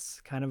hits,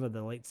 kind of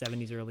the late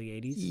 70s, early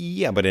 80s.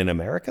 Yeah, but in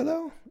America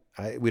though,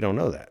 we don't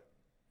know that.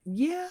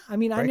 Yeah, I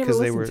mean, I Right, never 'cause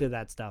they listened were- to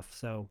that stuff,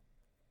 so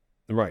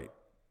Right.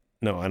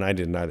 No, and I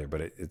didn't either.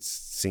 But it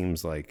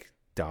seems like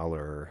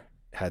Dollar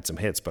had some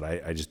hits, but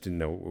I just didn't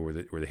know were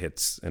the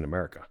hits in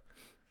America.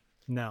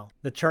 no.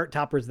 The chart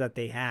toppers that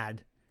they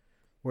had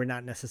were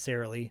not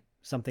necessarily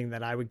something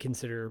that I would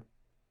consider,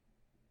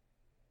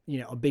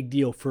 a big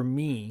deal for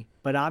me.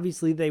 But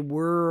obviously, they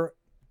were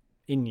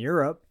in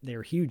Europe. They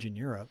were huge in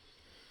Europe.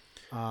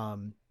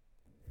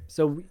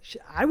 So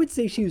I would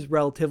say she was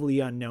relatively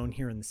unknown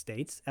here in the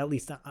States, at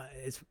least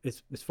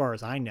as far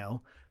as I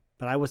know.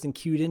 But I wasn't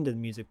cued into the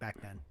music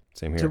back then.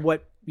 Same here. To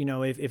what,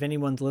 if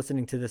anyone's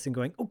listening to this and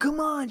going, oh, come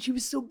on, she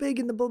was so big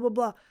in the blah, blah,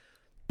 blah.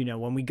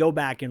 When we go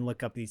back and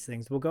look up these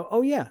things, we'll go,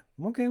 oh, yeah,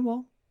 okay,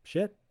 well,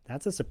 shit,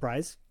 that's a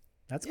surprise.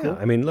 That's Yeah, cool.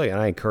 I mean, look, and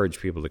I encourage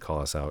people to call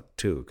us out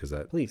too, because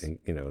that, Please.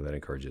 that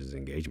encourages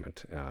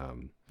engagement.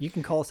 You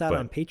can call us out but-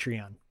 on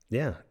Patreon.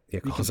 Yeah,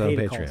 call can us on pay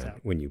to call us Patreon out.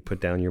 when you put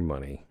down your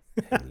money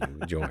and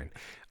you join.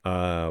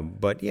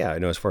 But yeah,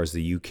 as far as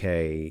the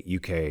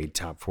UK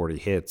top 40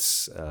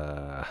 hits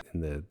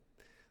in the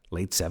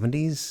late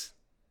 70s,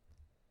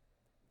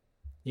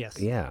 Yes.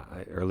 yeah,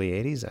 early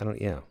 80s,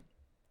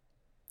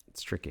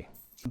 it's tricky.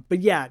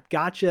 But yeah,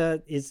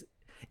 Gotcha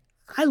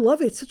I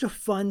love it. It's such a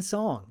fun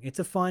song. It's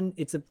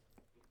a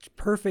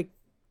perfect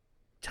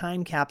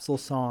time capsule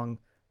song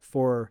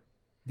for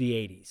the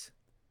 80s,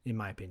 in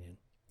my opinion.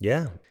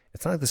 Yeah,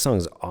 it's not like the song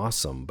is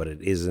awesome, but it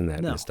is in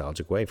that No.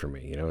 nostalgic way for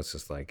me. It's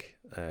just like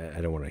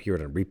I don't want to hear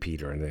it on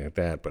repeat or anything like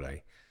that, but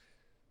I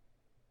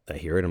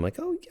hear it, I'm like,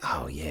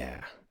 oh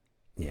yeah.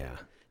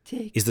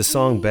 Take Is the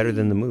song better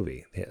than the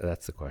movie? Yeah,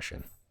 that's the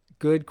question.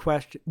 Good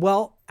question.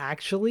 Well,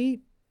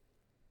 actually,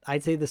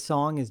 I'd say the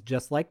song is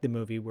just like the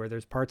movie, where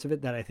there's parts of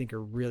it that I think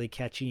are really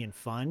catchy and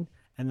fun.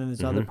 And then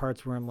there's other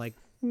parts where I'm like,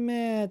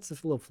 meh, it's a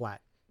little flat.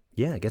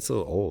 Yeah, it gets a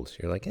little old.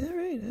 You're like, all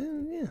right,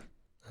 yeah,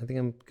 I think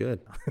I'm good.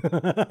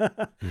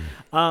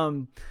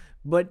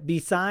 But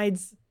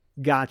besides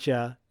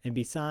Gotcha and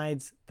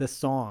besides the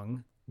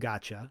song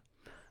Gotcha,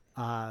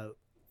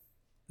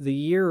 the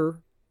year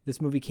this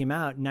movie came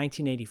out,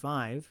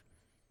 1985,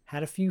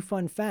 had a few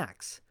fun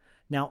facts.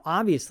 Now,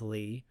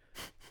 obviously,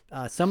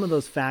 some of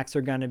those facts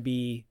are going to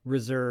be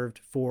reserved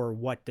for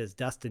What Does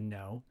Dustin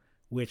Know,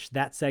 which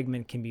that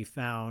segment can be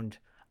found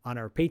on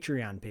our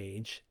Patreon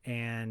page.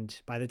 And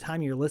by the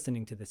time you're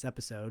listening to this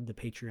episode, the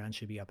Patreon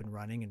should be up and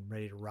running and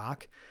ready to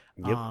rock.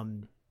 Yep.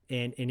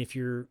 And if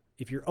you're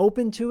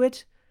open to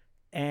it,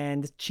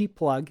 and cheap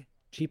plug,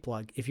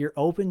 if you're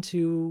open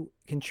to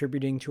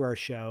contributing to our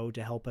show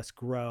to help us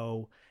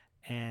grow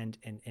and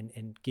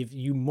give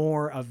you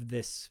more of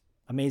this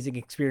amazing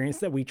experience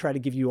that we try to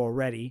give you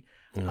already.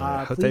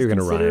 I thought please you were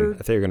gonna consider- rhyme.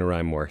 I thought you were gonna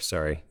rhyme more.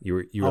 Sorry, you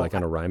were like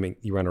on a rhyming.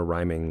 You were on a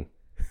rhyming.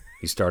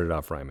 You started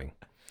off rhyming.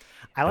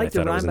 I like to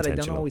thought it was rhyme, but I don't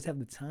intentional. always have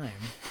the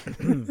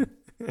time.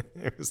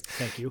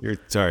 Thank you. You're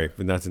sorry,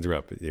 but not to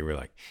interrupt. But you were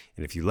like,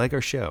 and if you like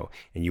our show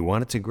and you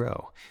want it to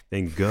grow,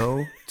 then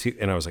go to.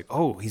 And I was like,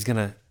 oh, he's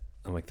gonna.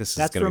 I'm like, this is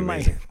That's gonna from be my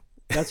amazing.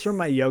 that's from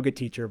my yoga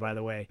teacher, by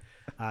the way,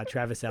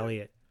 Travis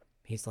Elliott.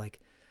 He's like,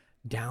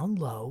 down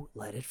low,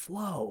 let it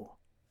flow,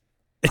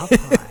 up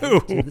high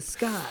to the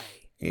sky.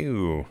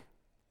 Ew.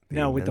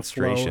 No, with the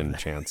flow. menstruation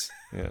chance.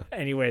 Yeah.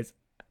 Anyways,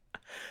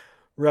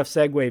 rough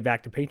segue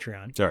back to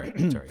Patreon. Sorry.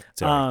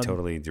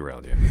 Totally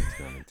derailed you.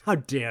 How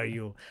dare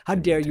you? How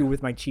dare you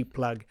with my cheap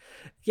plug?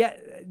 Yeah,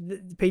 the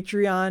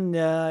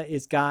Patreon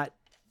is got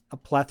a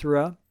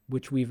plethora,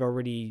 which we've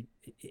already,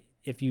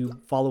 if you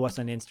follow us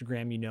on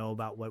Instagram, you know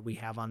about what we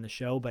have on the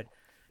show. But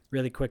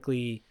really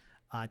quickly,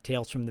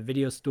 Tales from the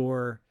Video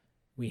Store.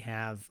 We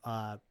have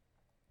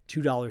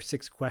 $2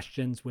 6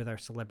 questions with our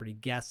celebrity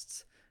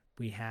guests.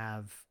 We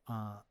have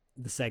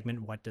the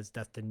segment What Does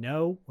Dustin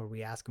Know,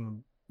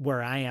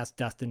 where I ask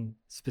Dustin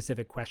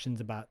specific questions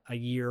about a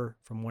year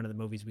from one of the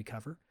movies we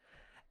cover,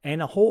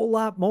 and a whole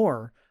lot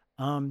more.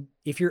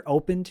 If you're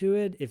open to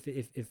it, if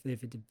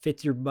it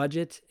fits your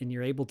budget and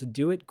you're able to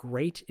do it,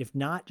 great. If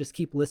not, just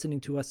keep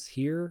listening to us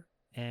here,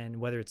 and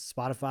whether it's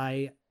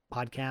Spotify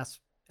podcasts,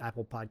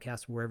 Apple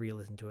Podcasts, wherever you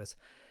listen to us.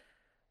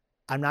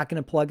 I'm not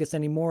going to plug us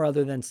anymore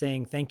other than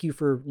saying thank you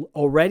for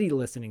already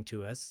listening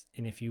to us.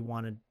 And if you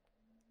want to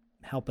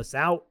help us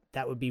out,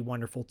 that would be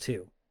wonderful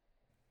too.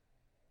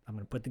 I'm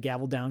going to put the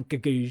gavel down.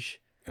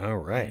 All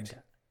right.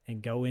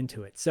 And go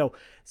into it. So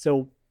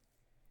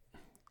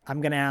I'm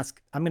going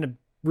to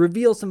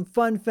reveal some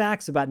fun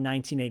facts about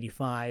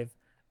 1985,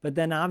 but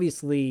then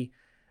obviously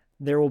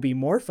there will be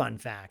more fun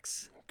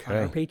facts on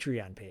our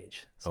Patreon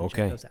page. So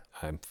check those out.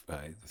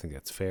 I think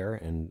that's fair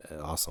and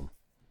awesome.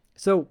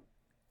 So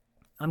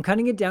I'm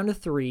cutting it down to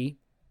three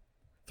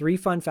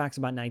fun facts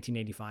about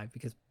 1985,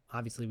 because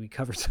obviously we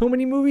covered so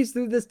many movies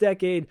through this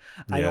decade.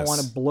 I don't want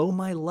to blow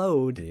my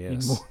load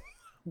in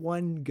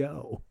one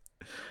go.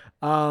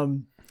 I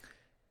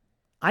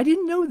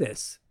didn't know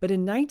this, but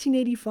in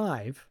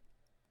 1985,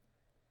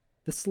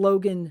 the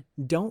slogan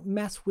 "Don't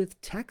Mess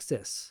with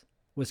Texas"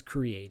 was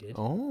created.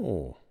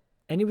 Oh.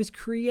 And it was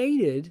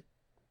created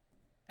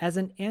as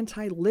an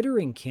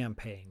anti-littering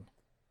campaign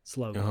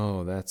slogan.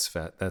 Oh, that's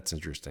fat. That's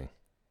interesting.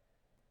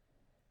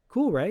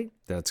 Cool, right?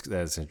 That's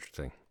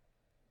interesting.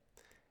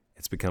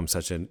 It's become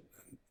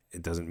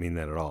it doesn't mean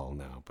that at all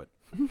now, but.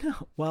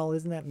 No. Well,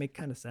 doesn't that make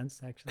kind of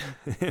sense, actually?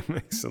 It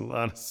makes a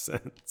lot of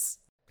sense.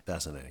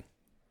 Fascinating.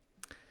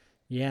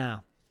 Yeah.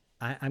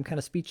 I'm kind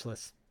of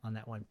speechless on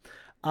that one.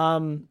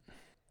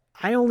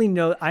 I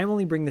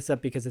only bring this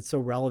up because it's so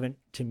relevant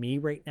to me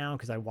right now,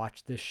 because I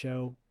watch this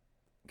show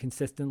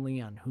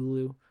consistently on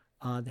Hulu.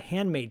 The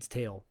Handmaid's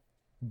Tale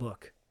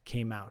book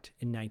came out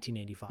in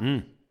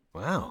 1985.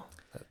 Wow.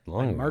 That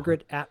long ago.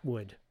 Margaret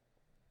Atwood.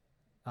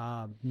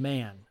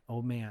 Man,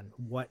 oh man,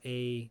 what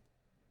a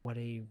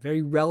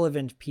very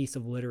relevant piece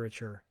of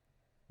literature,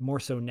 more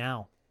so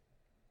now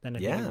than I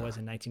think it was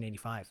in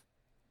 1985.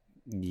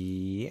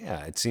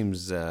 Yeah, it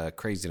seems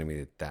crazy to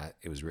me that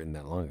it was written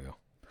that long ago.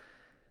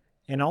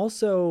 And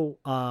also,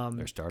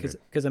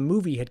 because a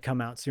movie had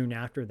come out soon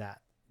after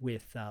that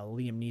with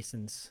Liam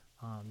Neeson's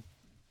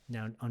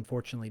now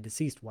unfortunately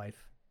deceased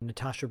wife,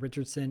 Natasha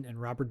Richardson,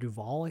 and Robert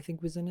Duvall, I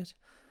think, was in it.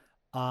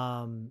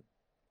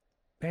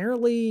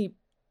 Apparently,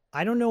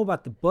 I don't know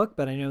about the book,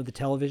 but I know the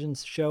television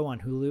show on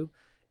Hulu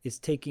is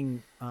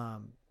taking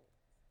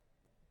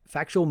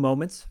factual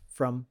moments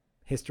from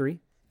history,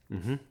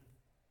 and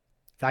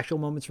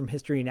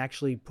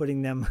actually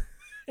putting them,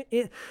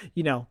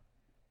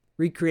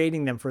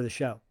 recreating them for the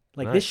show.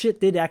 Like, this shit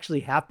did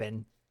actually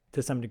happen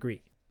to some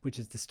degree, which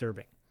is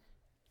disturbing.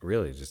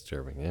 Really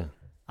disturbing, yeah.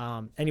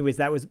 Anyways,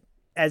 that was,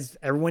 as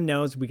everyone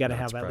knows, we got to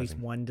have at least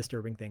one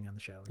disturbing thing on the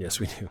show. Yes,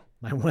 we do.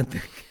 My one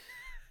thing.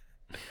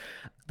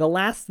 The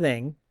last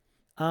thing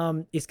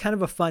is kind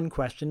of a fun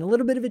question, a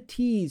little bit of a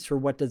tease for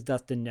What Does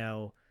Dustin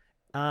Know.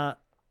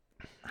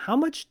 How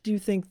much do you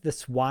think the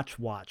Swatch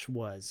watch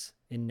was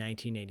in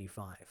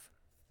 1985?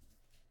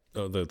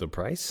 Oh, the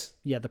price?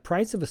 Yeah, the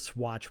price of a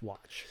Swatch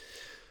watch.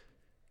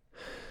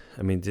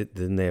 I mean,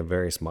 didn't they have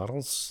various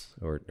models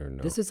or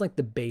no? This is like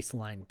the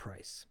baseline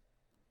price.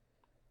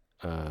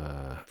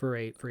 For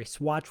a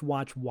Swatch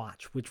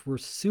watch, which were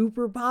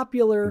super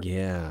popular.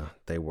 Yeah,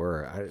 they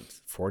were.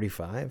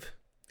 45?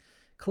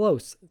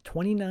 Close.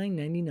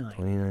 $29.99.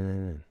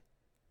 $29.99.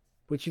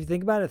 Which, if you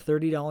think about it,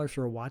 $30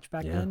 for a watch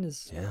back then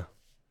is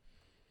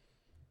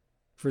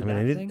for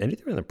that thing. I knew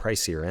they were on the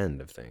pricier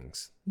end of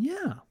things.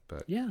 Yeah.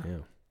 But yeah.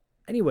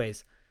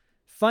 Anyways,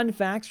 fun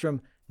facts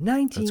from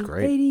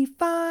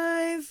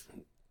 1985.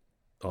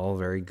 All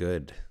very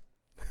good.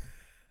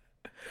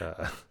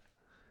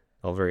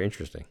 All very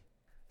interesting.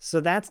 So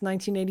that's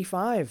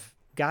 1985.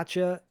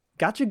 Gotcha.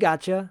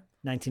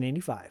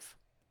 1985.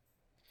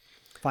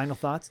 Final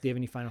thoughts? Do you have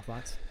any final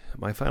thoughts?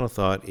 My final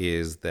thought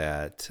is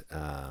that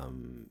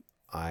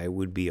I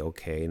would be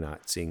okay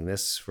not seeing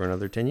this for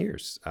another 10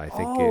 years. I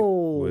think it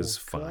was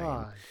fine.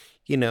 God.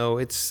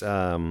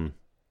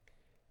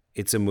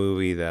 It's a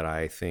movie that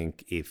I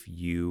think if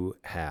you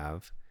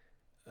have,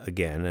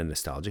 again, a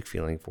nostalgic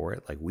feeling for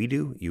it, like we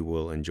do, you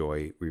will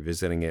enjoy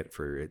revisiting it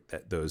for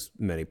those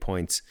many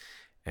points.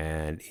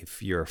 And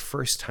if you're a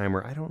first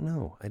timer, I don't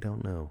know.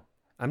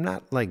 I'm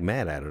not like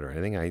mad at it or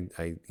anything. I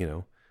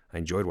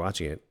enjoyed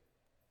watching it.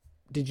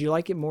 Did you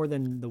like it more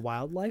than The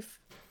Wildlife?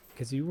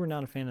 Because you were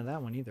not a fan of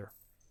that one either.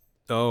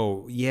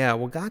 Oh, yeah.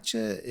 Well,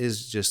 Gotcha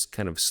is just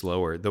kind of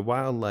slower. The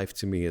Wildlife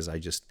to me is I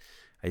just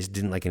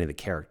didn't like any of the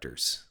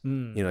characters.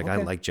 I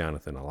like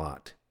Jonathan a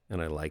lot.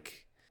 And I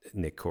like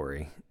Nick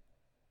Corey.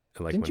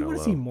 I like Didn't Manolo. You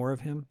want to see more of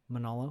him,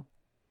 Manolo,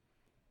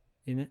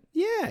 in it?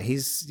 Yeah,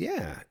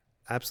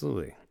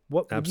 absolutely.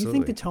 What do you Absolutely.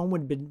 think the tone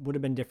would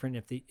have been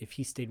different if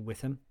he stayed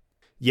with him?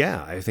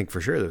 Yeah, I think for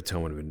sure the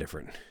tone would have been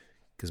different.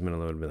 Because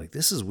Manolo would have been like,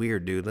 "This is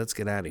weird, dude. Let's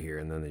get out of here,"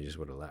 and then they just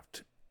would have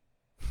left.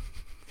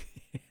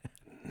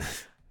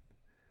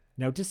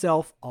 Note to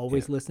self: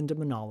 always listen to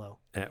Manolo.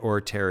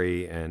 Or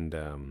Terry and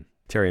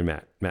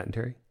Matt. Matt and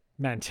Terry.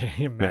 Matt and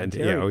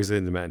Terry. Yeah, always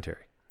listen to Matt and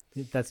Terry.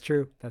 That's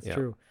true. That's Yeah.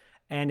 true.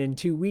 And in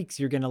 2 weeks,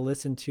 you're going to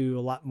listen to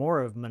a lot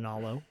more of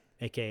Manolo,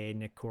 aka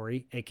Nick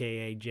Corey,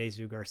 aka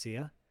Jesus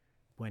Garcia,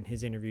 when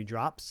his interview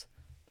drops.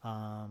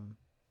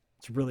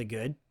 It's really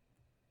good,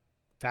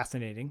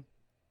 fascinating,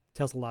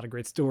 tells a lot of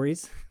great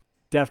stories.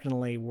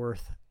 Definitely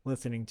worth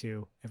listening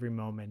to every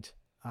moment.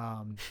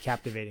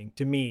 Captivating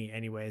to me,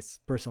 anyways,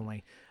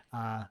 personally.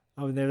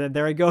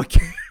 There I go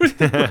again.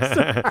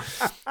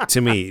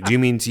 To me, do you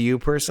mean to you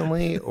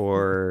personally,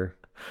 or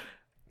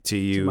to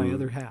you? To my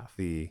other half.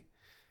 The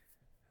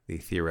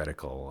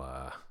theoretical.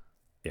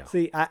 Yeah.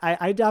 See,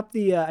 I adopt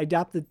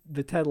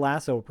the Ted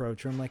Lasso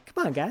approach where I'm like,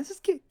 come on, guys,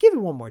 just give it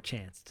one more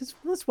chance. Just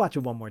let's watch it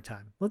one more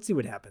time. Let's see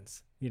what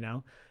happens,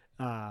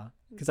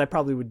 because I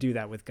probably would do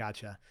that with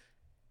Gotcha.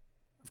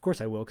 Of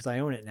course I will, because I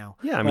own it now.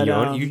 Yeah, I mean,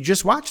 But, you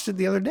just watched it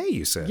the other day,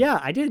 you said. Yeah,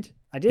 I did.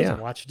 Yeah. I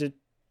watched it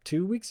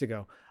 2 weeks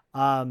ago.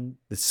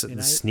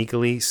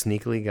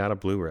 Sneakily got a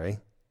Blu-ray.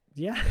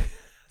 Yeah.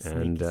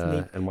 and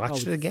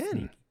watched it again.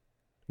 Sneaky.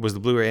 Was the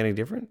Blu-ray any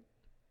different?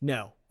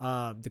 No.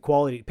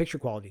 The picture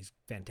quality is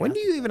fantastic. When do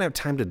you even have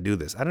time to do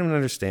this? I don't even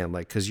understand.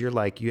 Like, because you're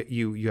like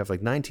you have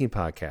like 19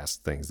 podcast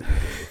things that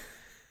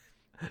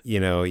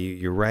you do.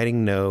 You're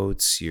writing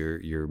notes.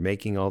 You're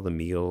making all the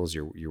meals.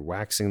 You're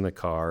waxing the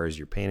cars.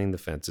 You're painting the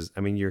fences.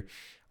 I mean,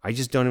 I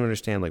just don't even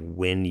understand like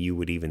when you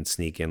would even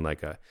sneak in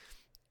like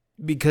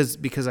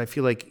because I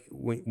feel like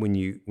when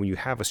you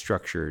have a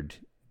structured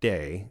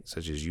day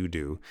such as you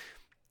do,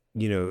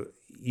 you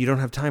don't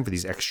have time for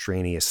these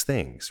extraneous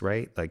things,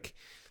 right? Like.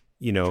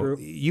 True.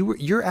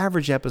 Your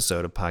average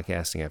episode of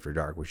Podcasting After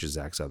Dark, which is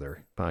Zach's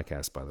other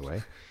podcast, by the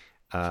way,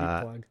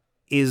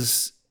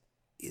 is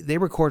they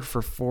record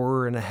for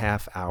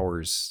 4.5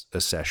 hours a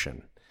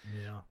session.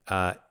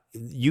 Yeah.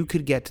 You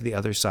could get to the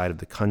other side of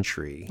the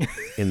country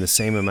in the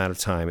same amount of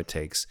time it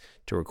takes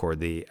to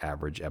record the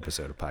average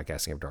episode of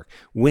Podcasting After Dark.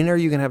 When are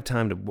you going to have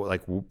time to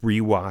like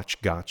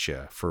rewatch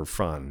Gotcha for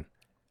fun?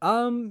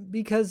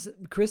 Because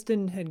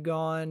Kristen had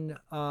gone,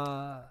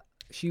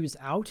 she was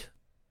out.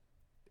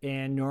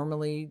 And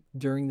normally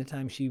during the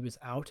time she was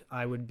out,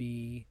 I would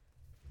be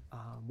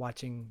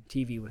watching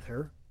TV with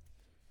her,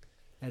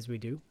 as we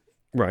do.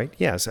 Right.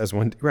 Yes. As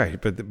one.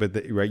 Right. But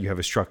right. You have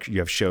a structure. You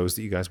have shows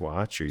that you guys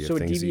watch, or you have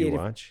things that you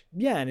watch.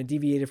 Yeah, and it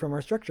deviated from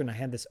our structure, and I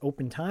had this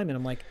open time, and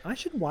I'm like, I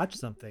should watch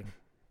something.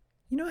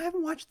 I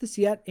haven't watched this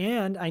yet,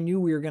 and I knew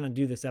we were gonna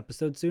do this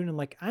episode soon. I'm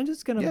like, I'm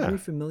just gonna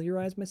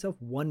refamiliarize myself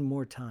one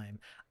more time.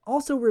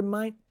 Also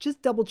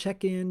just double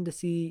check in to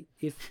see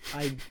if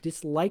I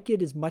dislike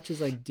it as much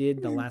as I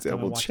did the last time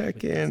I watched it. Double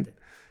check in.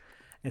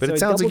 And But so it I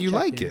sounds like you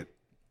double-checked like in. it.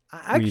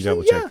 Actually, you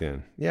double checked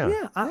in. Yeah.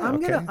 Yeah. I'm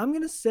okay.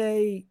 gonna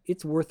say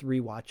it's worth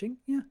rewatching.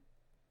 Yeah.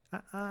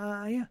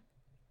 Yeah.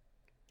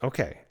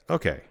 Okay.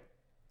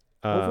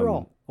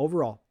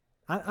 Overall,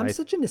 I'm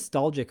such a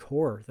nostalgic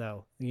whore,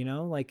 though.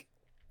 Like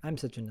I'm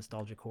such a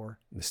nostalgic whore.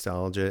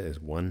 Nostalgia is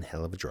one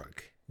hell of a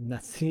drug.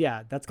 That's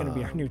gonna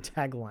be our new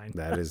tagline.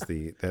 that is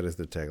the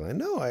tagline.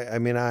 No, I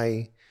mean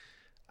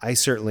I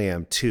certainly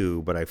am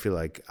too, but I feel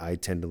like I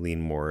tend to lean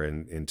more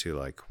into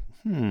like,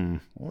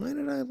 why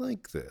did I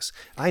like this?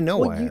 I know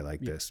why I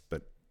like this,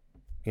 but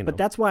But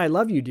that's why I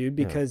love you, dude,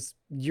 because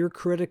your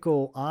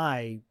critical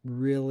eye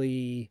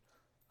really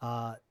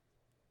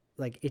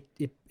like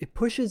it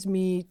pushes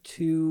me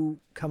to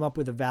come up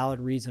with a valid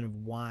reason of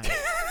why.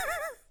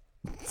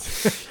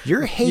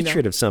 Your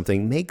hatred of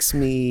something makes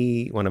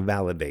me want to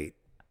validate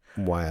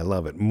why I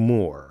love it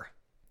more.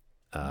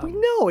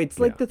 No, it's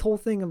like the whole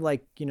thing of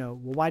like, well,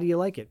 why do you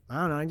like it?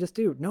 I don't know, I just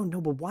do. No,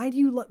 but why do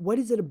you what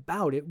is it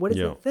about it? What is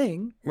the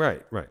thing?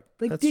 Right. Like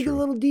That's dig true. a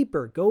little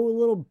deeper, go a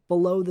little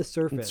below the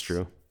surface. That's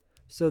true.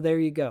 So there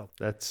you go.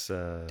 That's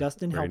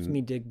Dustin helps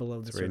me dig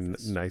below the It's a very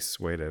surface. nice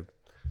way to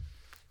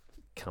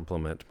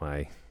compliment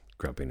my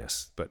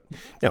grumpiness, but no,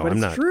 But I'm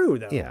it's not. true,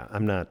 though. Yeah,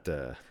 I'm not.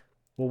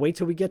 Well, wait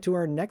till we get to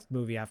our next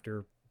movie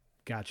after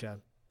Gotcha,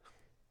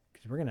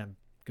 because we're gonna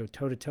go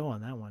toe to toe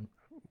on that one.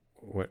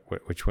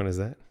 Which one is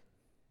that?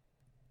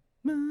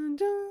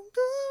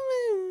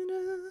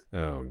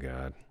 Oh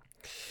God,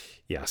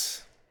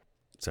 yes,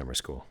 Summer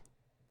School.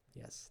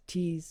 Yes,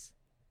 tease.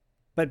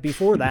 But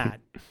before that,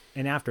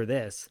 and after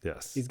this,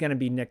 Yes, he's gonna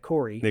be Nick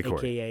Corey, Nick Corey.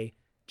 aka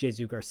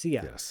Jesus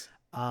Garcia. yes.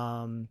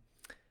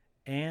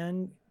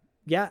 And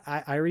yeah,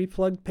 I already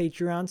plugged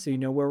Patreon, so you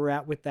know where we're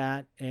at with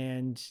that.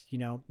 And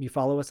you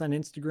follow us on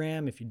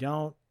Instagram. If you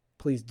don't,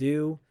 please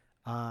do,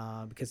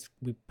 because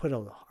we put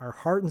our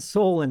heart and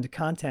soul into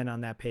content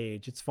on that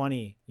page. It's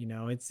funny,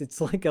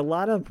 it's like a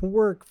lot of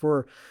work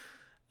for,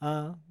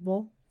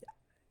 well,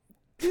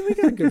 we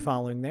got a good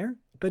following there,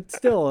 but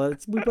still,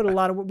 we put a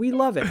lot of. We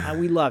love it.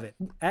 We love it.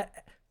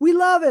 We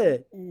love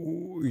it.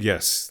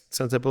 Yes,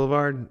 Sunset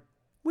Boulevard.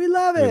 We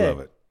love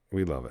it.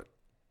 We love it.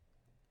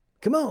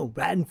 Come on,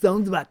 writing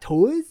songs about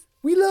toys?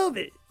 We love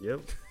it.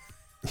 Yep.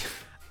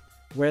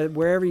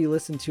 Wherever you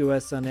listen to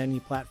us on any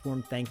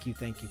platform, thank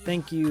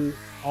you.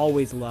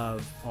 Always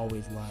love,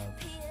 always love,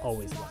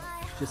 always love.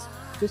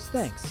 Just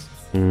thanks.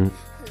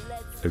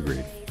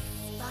 Agreed.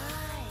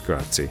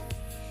 Grazie.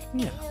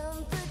 Yeah.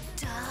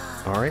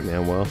 All right,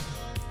 man. Well,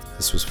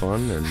 this was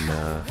fun, and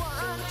I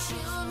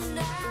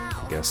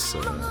guess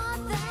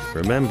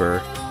remember.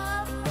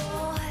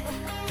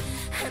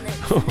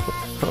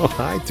 Oh,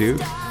 hi,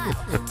 Duke.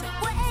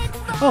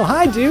 Oh,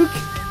 hi, Duke.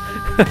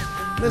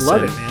 Listen,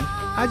 Love it, man.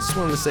 I just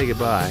wanted to say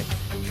goodbye.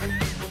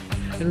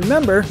 And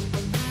remember,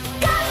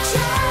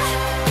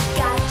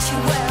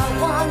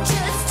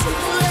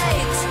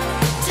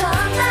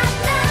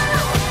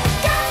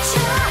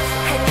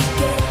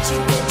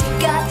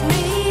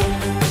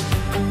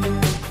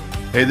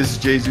 Hey, this is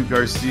Jesus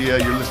Garcia.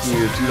 You're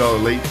listening to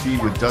 $2 Late Fee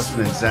with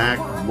Dustin and Zach.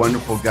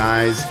 Wonderful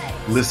guys.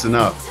 Listen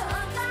up.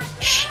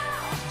 Shh.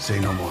 Say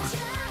no more.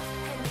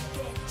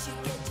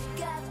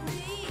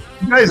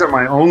 You guys are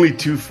my only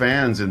two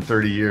fans in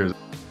 30 years.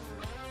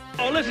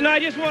 Oh, listen, I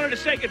just wanted to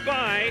say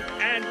goodbye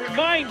and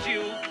remind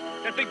you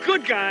that the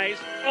good guys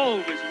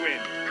always win,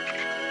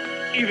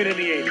 even in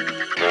the 80s.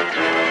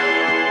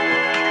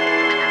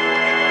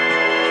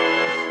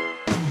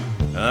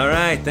 All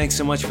right, thanks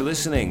so much for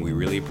listening. We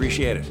really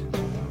appreciate it.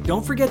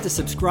 don't forget to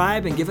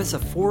subscribe and give us a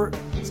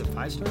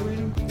 5-star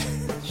rating?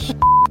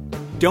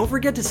 Don't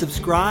forget to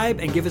subscribe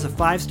and give us a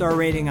 5-star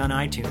rating on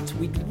iTunes.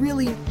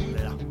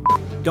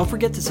 Don't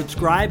forget to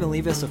subscribe and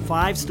leave us a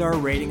 5-star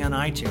rating on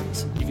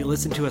iTunes. If you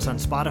listen to us on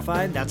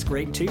Spotify, that's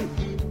great too.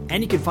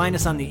 And you can find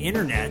us on the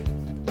internet.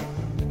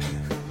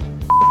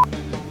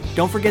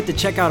 Don't forget to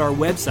check out our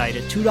website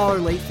at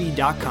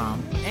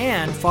 $2latefee.com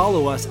and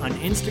follow us on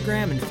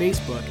Instagram and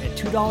Facebook at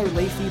 $2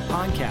 Late Fee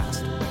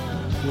Podcast.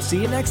 We'll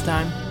see you next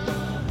time.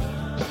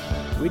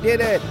 We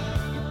did it.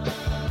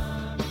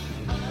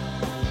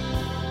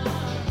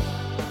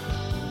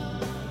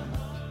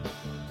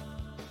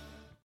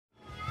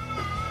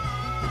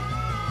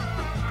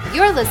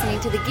 You're listening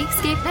to the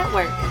Geekscape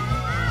Network.